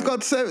doing all right. He's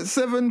got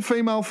seven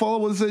female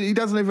followers. He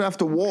doesn't even have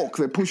to walk.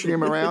 They're pushing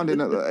him around in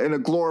a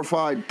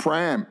glorified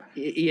pram.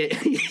 Yeah,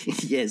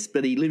 yes,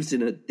 but he lives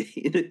in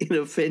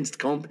a fenced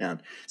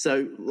compound.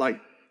 So,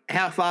 like,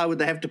 how far would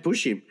they have to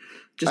push him?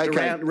 Just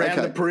around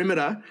the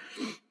perimeter.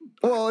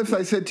 Well, if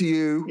they said to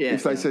you,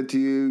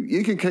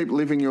 you can keep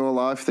living your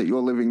life that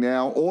you're living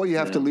now, or you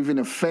have to live in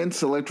a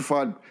fence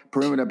electrified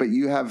perimeter, but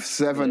you have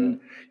 7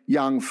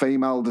 young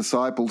female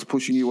disciples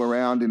pushing you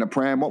around in a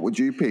pram, what would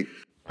you pick?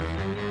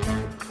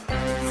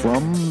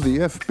 From the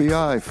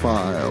FBI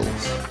files.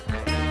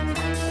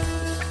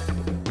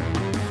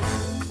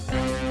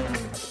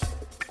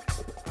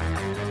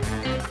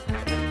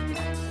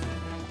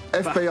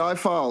 FBI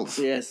files.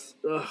 Yes.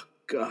 Oh,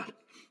 God.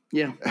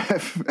 Yeah.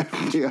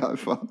 FBI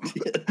files.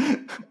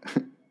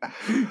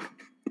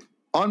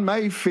 On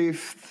May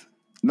 5th,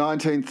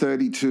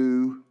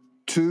 1932,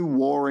 2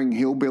 warring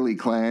hillbilly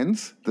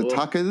clans, the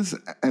Tuckers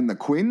and the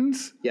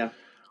Quins,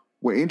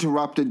 were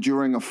interrupted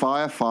during a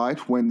firefight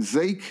when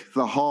Zeke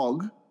the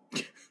Hog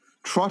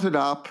trotted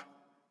up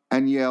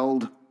and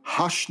yelled,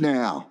 "Hush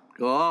now."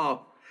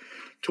 Oh,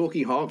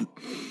 talking hog.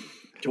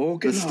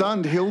 The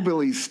stunned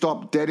hillbillies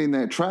stopped dead in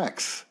their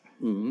tracks.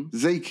 Mm-hmm.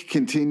 Zeke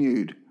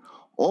continued,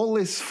 "All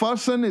this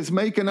fussing is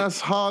making us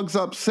hogs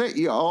upset,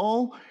 you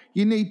all.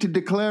 You need to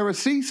declare a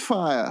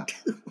ceasefire."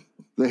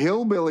 The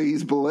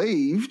hillbillies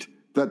believed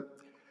that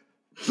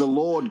the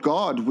Lord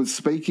God was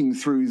speaking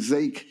through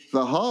Zeke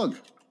the Hog.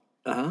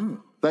 Oh.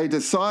 They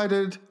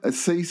decided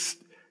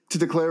to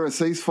declare a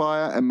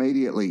ceasefire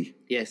immediately.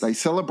 Yes. They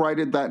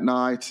celebrated that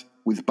night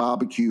with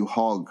barbecue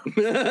hog.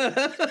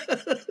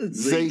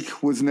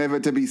 Zeke was never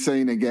to be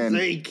seen again.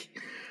 Zeke.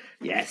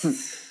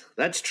 Yes.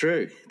 That's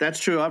true. That's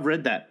true. I've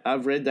read that.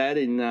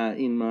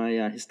 In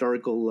my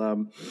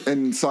historical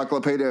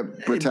Encyclopedia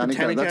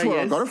Britannica. That's where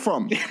I got it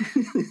from.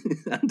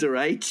 Under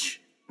H.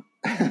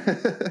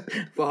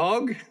 For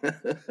hog.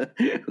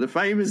 The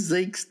famous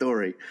Zeke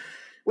story.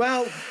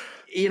 Well,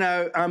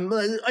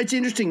 it's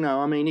interesting though.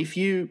 I mean, if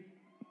you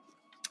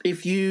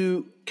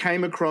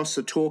came across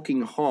a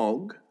talking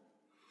hog,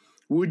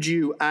 would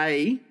you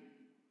A,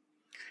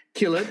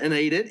 kill it and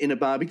eat it in a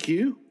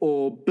barbecue,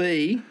 or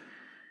B,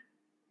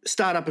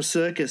 start up a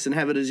circus and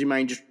have it as your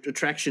main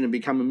attraction and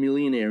become a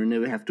millionaire and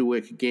never have to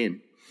work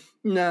again?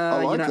 No,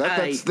 I like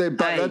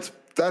that.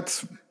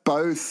 That's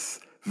both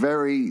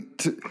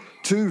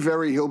two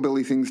very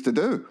hillbilly things to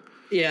do.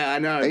 Yeah, I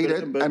know. Eat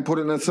it and put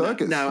it in a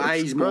circus. No,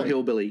 A's more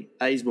hillbilly.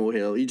 A's more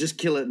hill. You just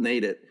kill it and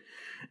eat it.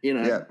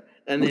 Yeah.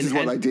 Which is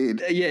what they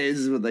did. Yeah, this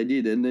is what they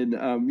did. And then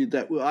I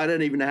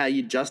don't even know how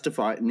you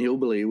justify it in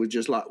hillbilly. It was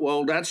just like,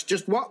 well, that's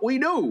just what we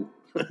do.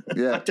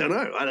 Yeah. I don't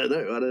know.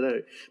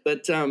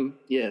 But,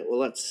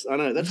 that's what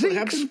happened.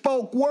 Zeke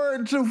spoke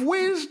words of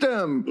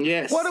wisdom.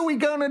 Yes. What are we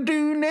going to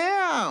do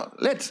now?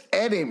 Let's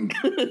add him.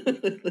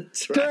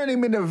 That's right. Turn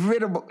him into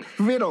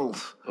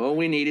vittles. All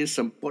we need is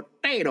some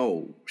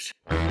potatoes.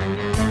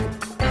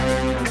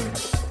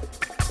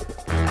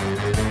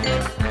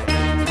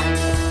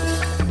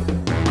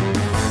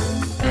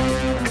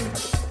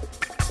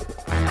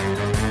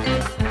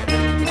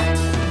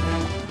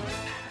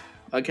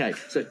 Okay,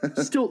 so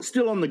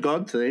still on the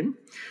God theme.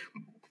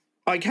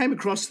 I came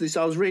across this.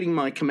 I was reading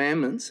my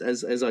commandments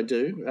as I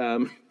do,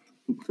 and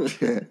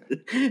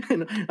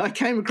I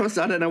came across.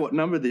 I don't know what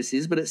number this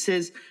is, but it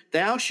says,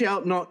 "Thou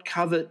shalt not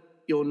covet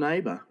your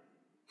neighbor."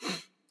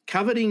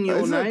 Coveting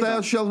your neighbor.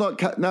 Thou shalt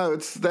not. No,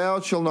 it's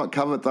thou shalt not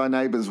covet thy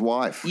neighbor's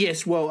wife.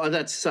 Yes, well,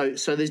 that's so.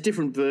 So there's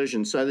different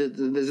versions. So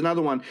there's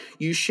another one.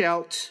 You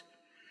shan't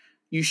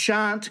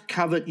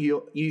covet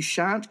your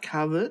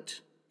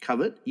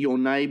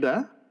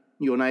neighbor.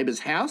 Your neighbour's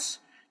house,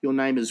 your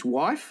neighbour's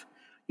wife,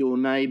 your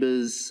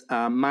neighbour's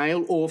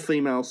male or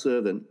female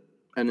servant,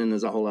 and then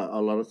there's a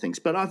lot of things.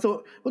 But I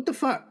thought, what the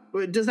fuck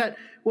does that?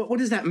 What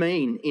does that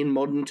mean in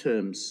modern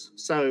terms?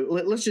 So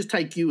let's just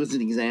take you as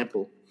an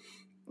example,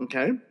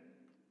 okay?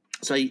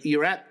 So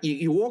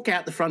you walk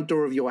out the front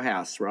door of your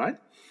house, right?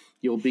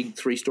 Your big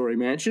 3-story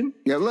mansion.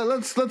 Yeah,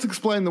 let's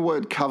explain the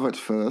word covet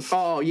first.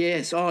 Oh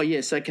yes.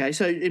 Okay,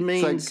 so it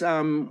means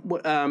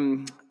what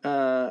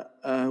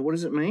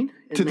does it mean?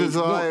 To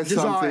desire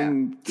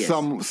something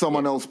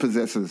someone else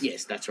possesses.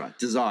 Yes, that's right.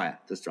 Desire.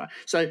 That's right.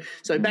 So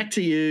back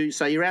to you.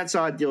 So you're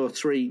outside your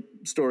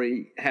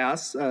 3-story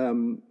house.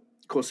 Of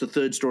course, the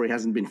 3rd story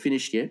hasn't been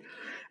finished yet,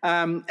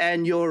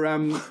 and you're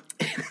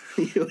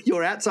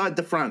you're outside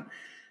the front,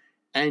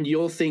 and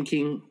you're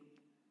thinking,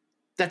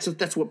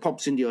 that's what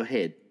pops into your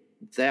head.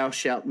 Thou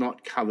shalt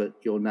not covet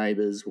your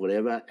neighbour's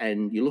whatever,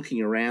 and you're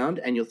looking around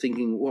and you're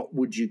thinking, what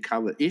would you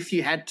covet if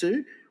you had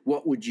to?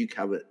 What would you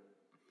covet?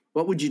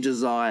 What would you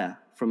desire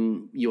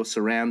from your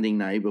surrounding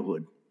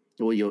neighbourhood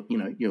or your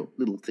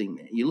little thing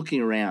there? You're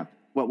looking around.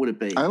 What would it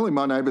be? Only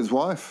my neighbour's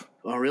wife.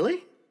 Oh,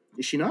 really?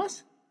 Is she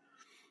nice?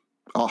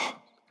 Oh,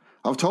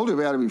 I've told you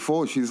about her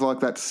before. She's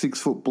like that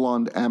 6-foot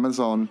blonde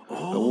Amazon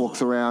that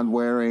walks around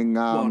wearing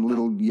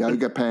little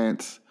yoga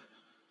pants.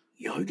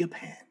 Yoga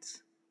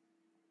pants?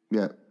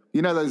 Yeah.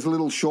 You know those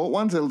little short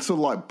ones? They're sort of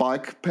like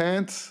bike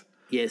pants.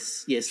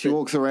 Yes. She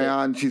walks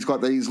around. She's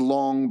got these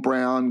long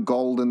brown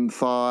golden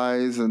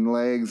thighs and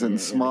legs and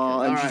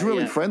smile. Okay. And she's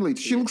really friendly.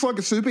 She looks like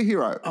a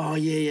superhero. Oh,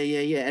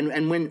 yeah.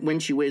 And when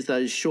she wears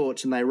those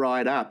shorts and they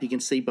ride up, you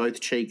can see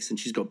both cheeks, and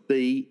she's got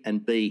B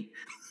and B.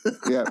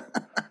 Yeah.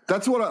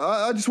 That's what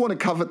I just want to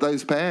covet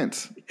those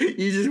pants.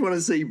 You just want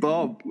to see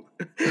Bob.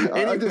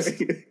 Anyway. I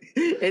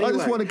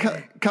just want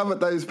to covet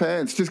those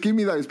pants. Just give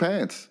me those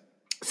pants.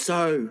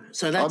 So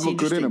that's I'd look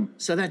good in them.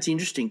 So that's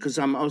interesting because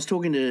I was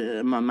talking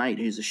to my mate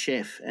who's a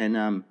chef,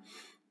 and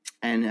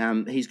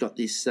he's got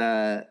this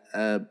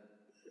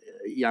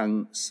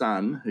young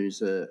son who's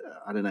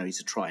he's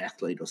a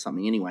triathlete or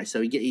something. Anyway,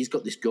 so he's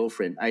got this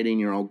girlfriend,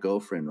 18-year-old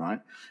girlfriend, right?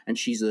 And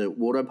she's a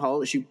water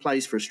polo. She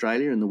plays for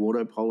Australia in the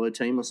water polo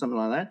team or something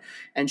like that.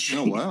 And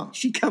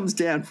she comes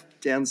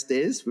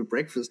downstairs for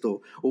breakfast or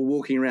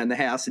walking around the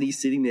house, and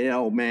he's sitting there,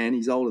 old man,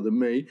 he's older than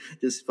me,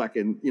 just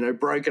fucking,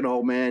 broken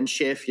old man,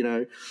 chef,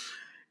 and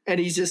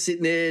he's just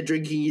sitting there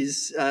drinking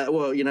his,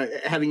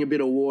 having a bit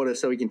of water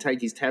so he can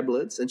take his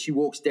tablets. And she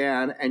walks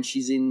down and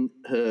she's in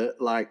her,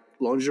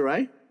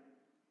 lingerie,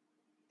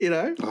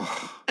 and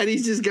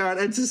he's just going,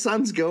 it's his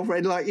son's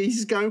girlfriend, he's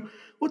just going,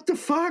 what the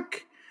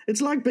fuck?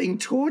 It's like being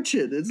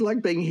tortured. It's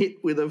like being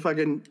hit with a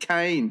fucking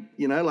cane,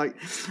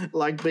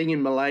 like being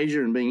in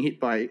Malaysia and being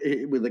hit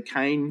with a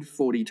cane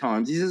 40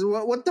 times. He says,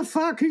 what the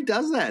fuck? Who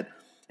does that?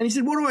 And he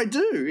said, what do I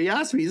do? He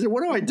asked me, he said,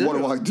 what do I do? What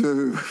do I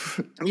do?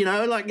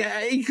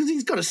 Because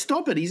he's got to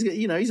stop it.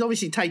 He's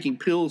obviously taking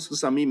pills for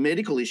some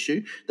medical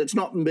issue that's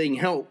not being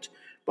helped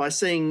by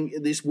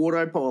seeing this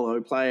water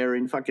polo player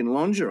in fucking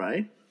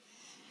lingerie.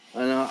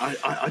 And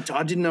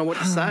I didn't know what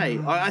to say.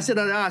 I said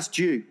I'd ask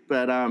Duke,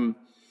 but so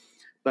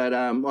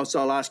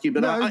I'll ask you.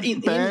 But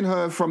ban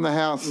her from the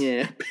house.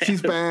 Yeah,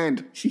 she's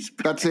banned.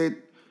 That's it.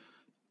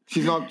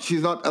 She's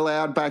not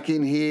allowed back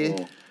in here.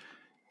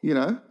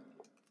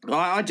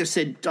 I just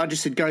said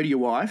go to your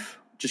wife.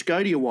 Just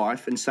go to your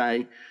wife and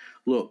say,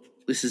 look,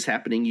 this is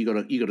happening. You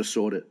got to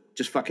sort it.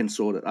 Just fucking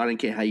sort it. I don't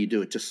care how you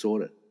do it. Just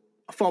sort it.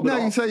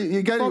 You say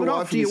you go to your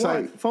wife and you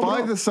say,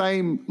 buy the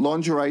same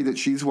lingerie that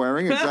she's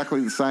wearing, exactly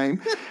the same,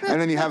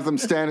 and then you have them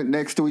stand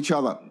next to each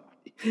other.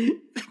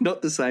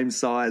 Not the same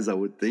size, I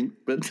would think,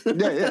 but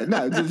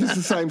no, just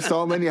the same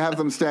style. And then you have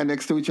them stand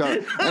next to each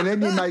other, and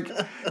then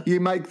you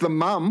make the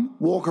mum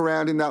walk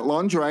around in that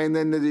lingerie, and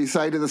then you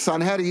say to the son,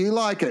 "How do you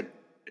like it?"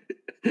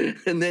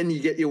 And then you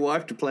get your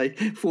wife to play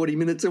 40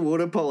 minutes of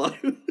water polo.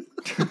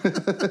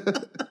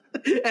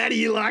 How do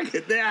you like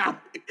it now?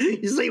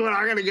 You see what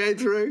I'm going to go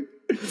through?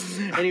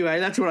 Anyway,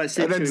 that's what I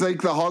said. And then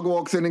Zeke the hog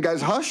walks in and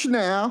goes, "Hush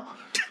now."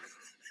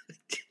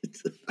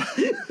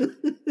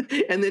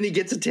 And then he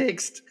gets a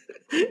text,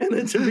 and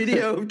it's a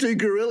video of two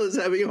gorillas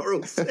having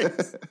oral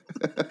sex.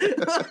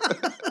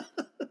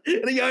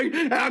 And he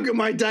goes, "How can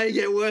my day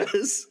get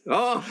worse?"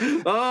 Oh,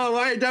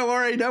 wait, don't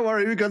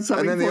worry, we've got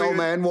something. And then the old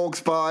man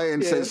walks by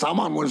and says,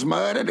 "Someone was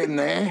murdered in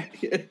there."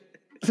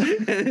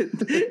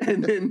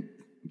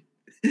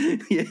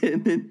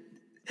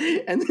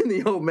 And then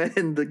the old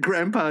man, the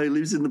grandpa who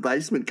lives in the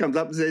basement, comes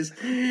up and says,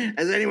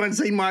 "Has anyone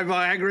seen my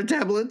Viagra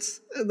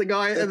tablets?" And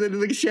then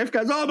the chef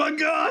goes, "Oh my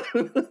God,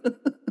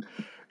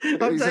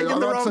 I'm taking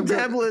the wrong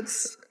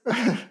tablets."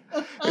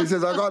 He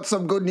says, "I got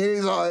some good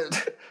news."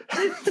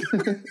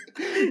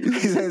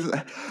 He says,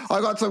 "I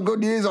got some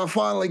good news. I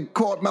finally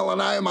caught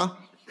melanoma."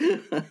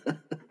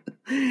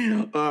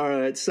 All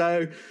right,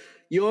 so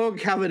you're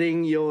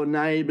coveting your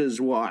neighbour's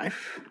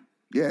wife.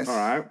 Yes. All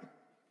right.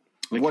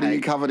 Okay. What are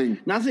you coveting?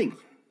 Nothing.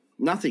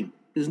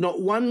 There's not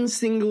one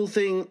single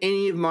thing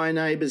any of my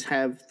neighbours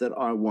have that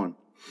I want.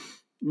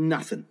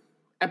 Nothing.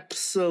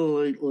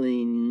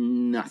 Absolutely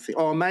nothing.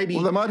 Or maybe...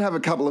 Well, they might have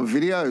a couple of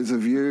videos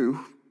of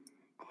you.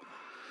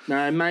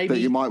 No, maybe... That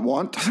you might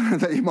want.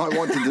 That you might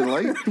want to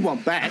delete.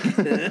 Want back.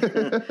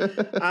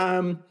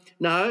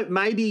 No,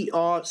 maybe...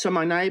 so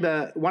my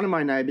neighbour, one of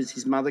my neighbours,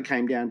 his mother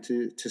came down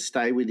to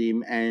stay with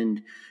him,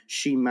 and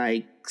she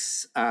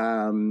makes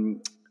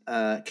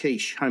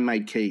quiche,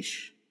 homemade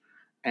quiche.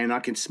 And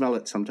I can smell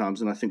it sometimes,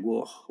 and I think,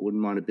 whoa, I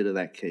wouldn't mind a bit of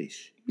that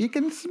quiche. You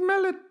can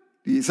smell it.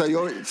 So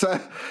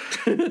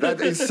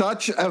that is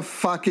such a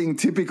fucking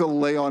typical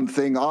Leon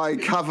thing. I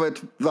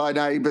covet thy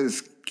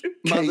neighbour's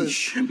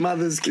quiche.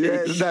 Mother's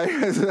quiche. Yeah,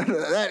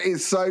 that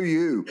is so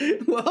you.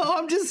 Well,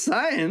 I'm just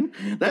saying.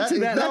 That's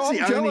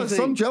the only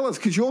thing. I'm jealous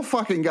because you're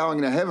fucking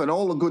going to heaven.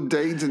 All the good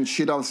deeds and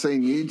shit I've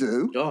seen you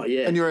do. Oh,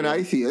 yeah. And you're an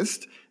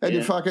atheist. And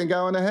you're fucking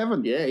going to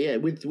heaven. Yeah,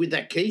 with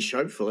that quiche,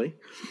 hopefully.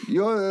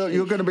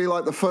 You're going to be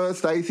like the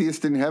first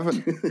atheist in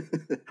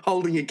heaven.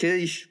 Holding a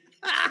quiche.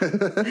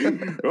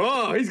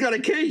 Oh, he's got a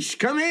quiche.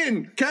 Come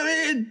in.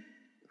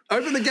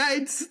 Open the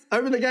gates.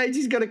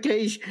 He's got a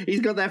quiche.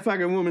 He's got that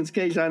fucking woman's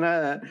quiche. I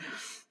know that.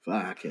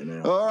 Fucking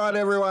hell. All right,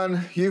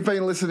 everyone. You've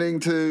been listening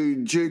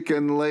to Duke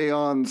and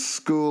Leon's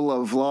School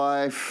of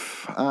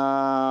Life.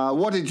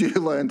 What did you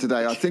learn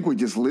today? I think we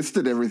just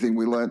listed everything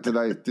we learned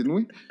today, didn't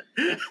we?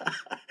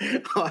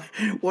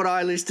 What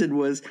I listed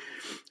was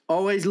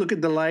always look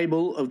at the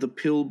label of the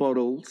pill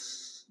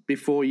bottles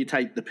before you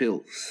take the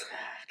pills.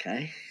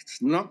 Okay,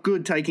 it's not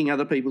good taking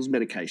other people's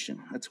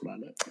medication. That's what I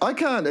know. I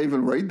can't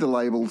even read the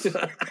labels.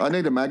 I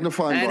need a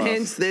magnifying glass. And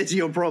hence, there's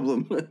your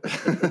problem.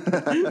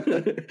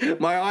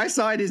 My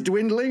eyesight is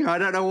dwindling. I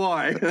don't know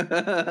why.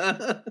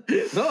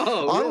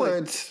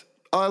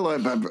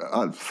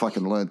 I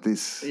fucking learnt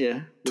this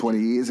 20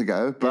 years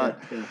ago,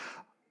 but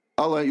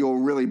I learnt you're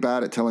really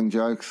bad at telling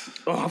jokes.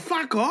 Oh,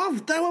 fuck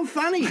off. They were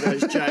funny,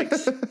 those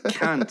jokes.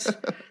 Cunt.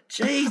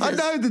 Jesus. I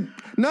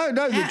know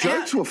the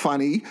jokes were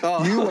funny.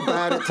 Oh. You were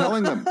bad at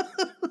telling them.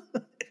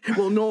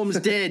 Well, Norm's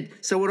dead.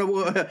 So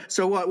what?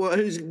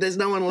 There's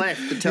no one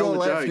left to tell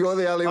the jokes. You're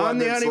the only one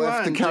that's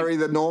left to carry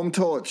the Norm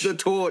torch. The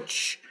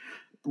torch.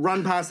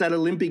 Run past that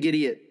Olympic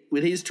idiot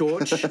with his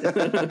torch.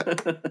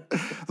 The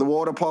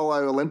water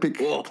polo Olympic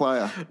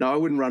player. No, I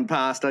wouldn't run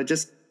past. I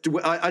just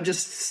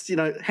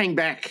hang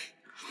back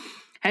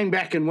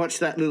and watch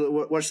those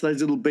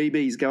little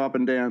BBs go up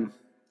and down.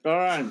 All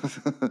right.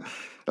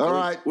 All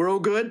right. We're all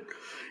good.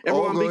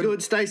 Everyone be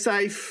good. Stay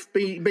safe.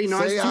 Be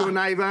nice to your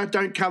neighbour.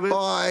 Don't covet.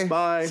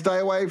 Bye. Stay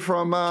away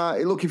from,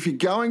 look, if you're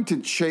going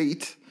to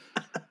cheat,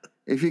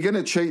 if you're going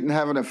to cheat and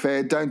have an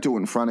affair, don't do it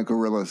in front of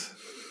gorillas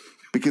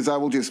because they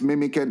will just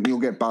mimic it and you'll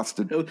get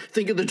busted.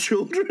 Think of the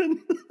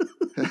children.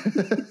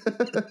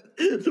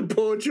 The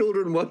poor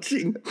children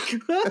watching.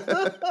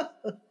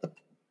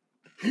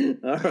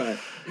 All right.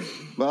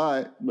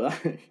 Bye.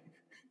 Bye.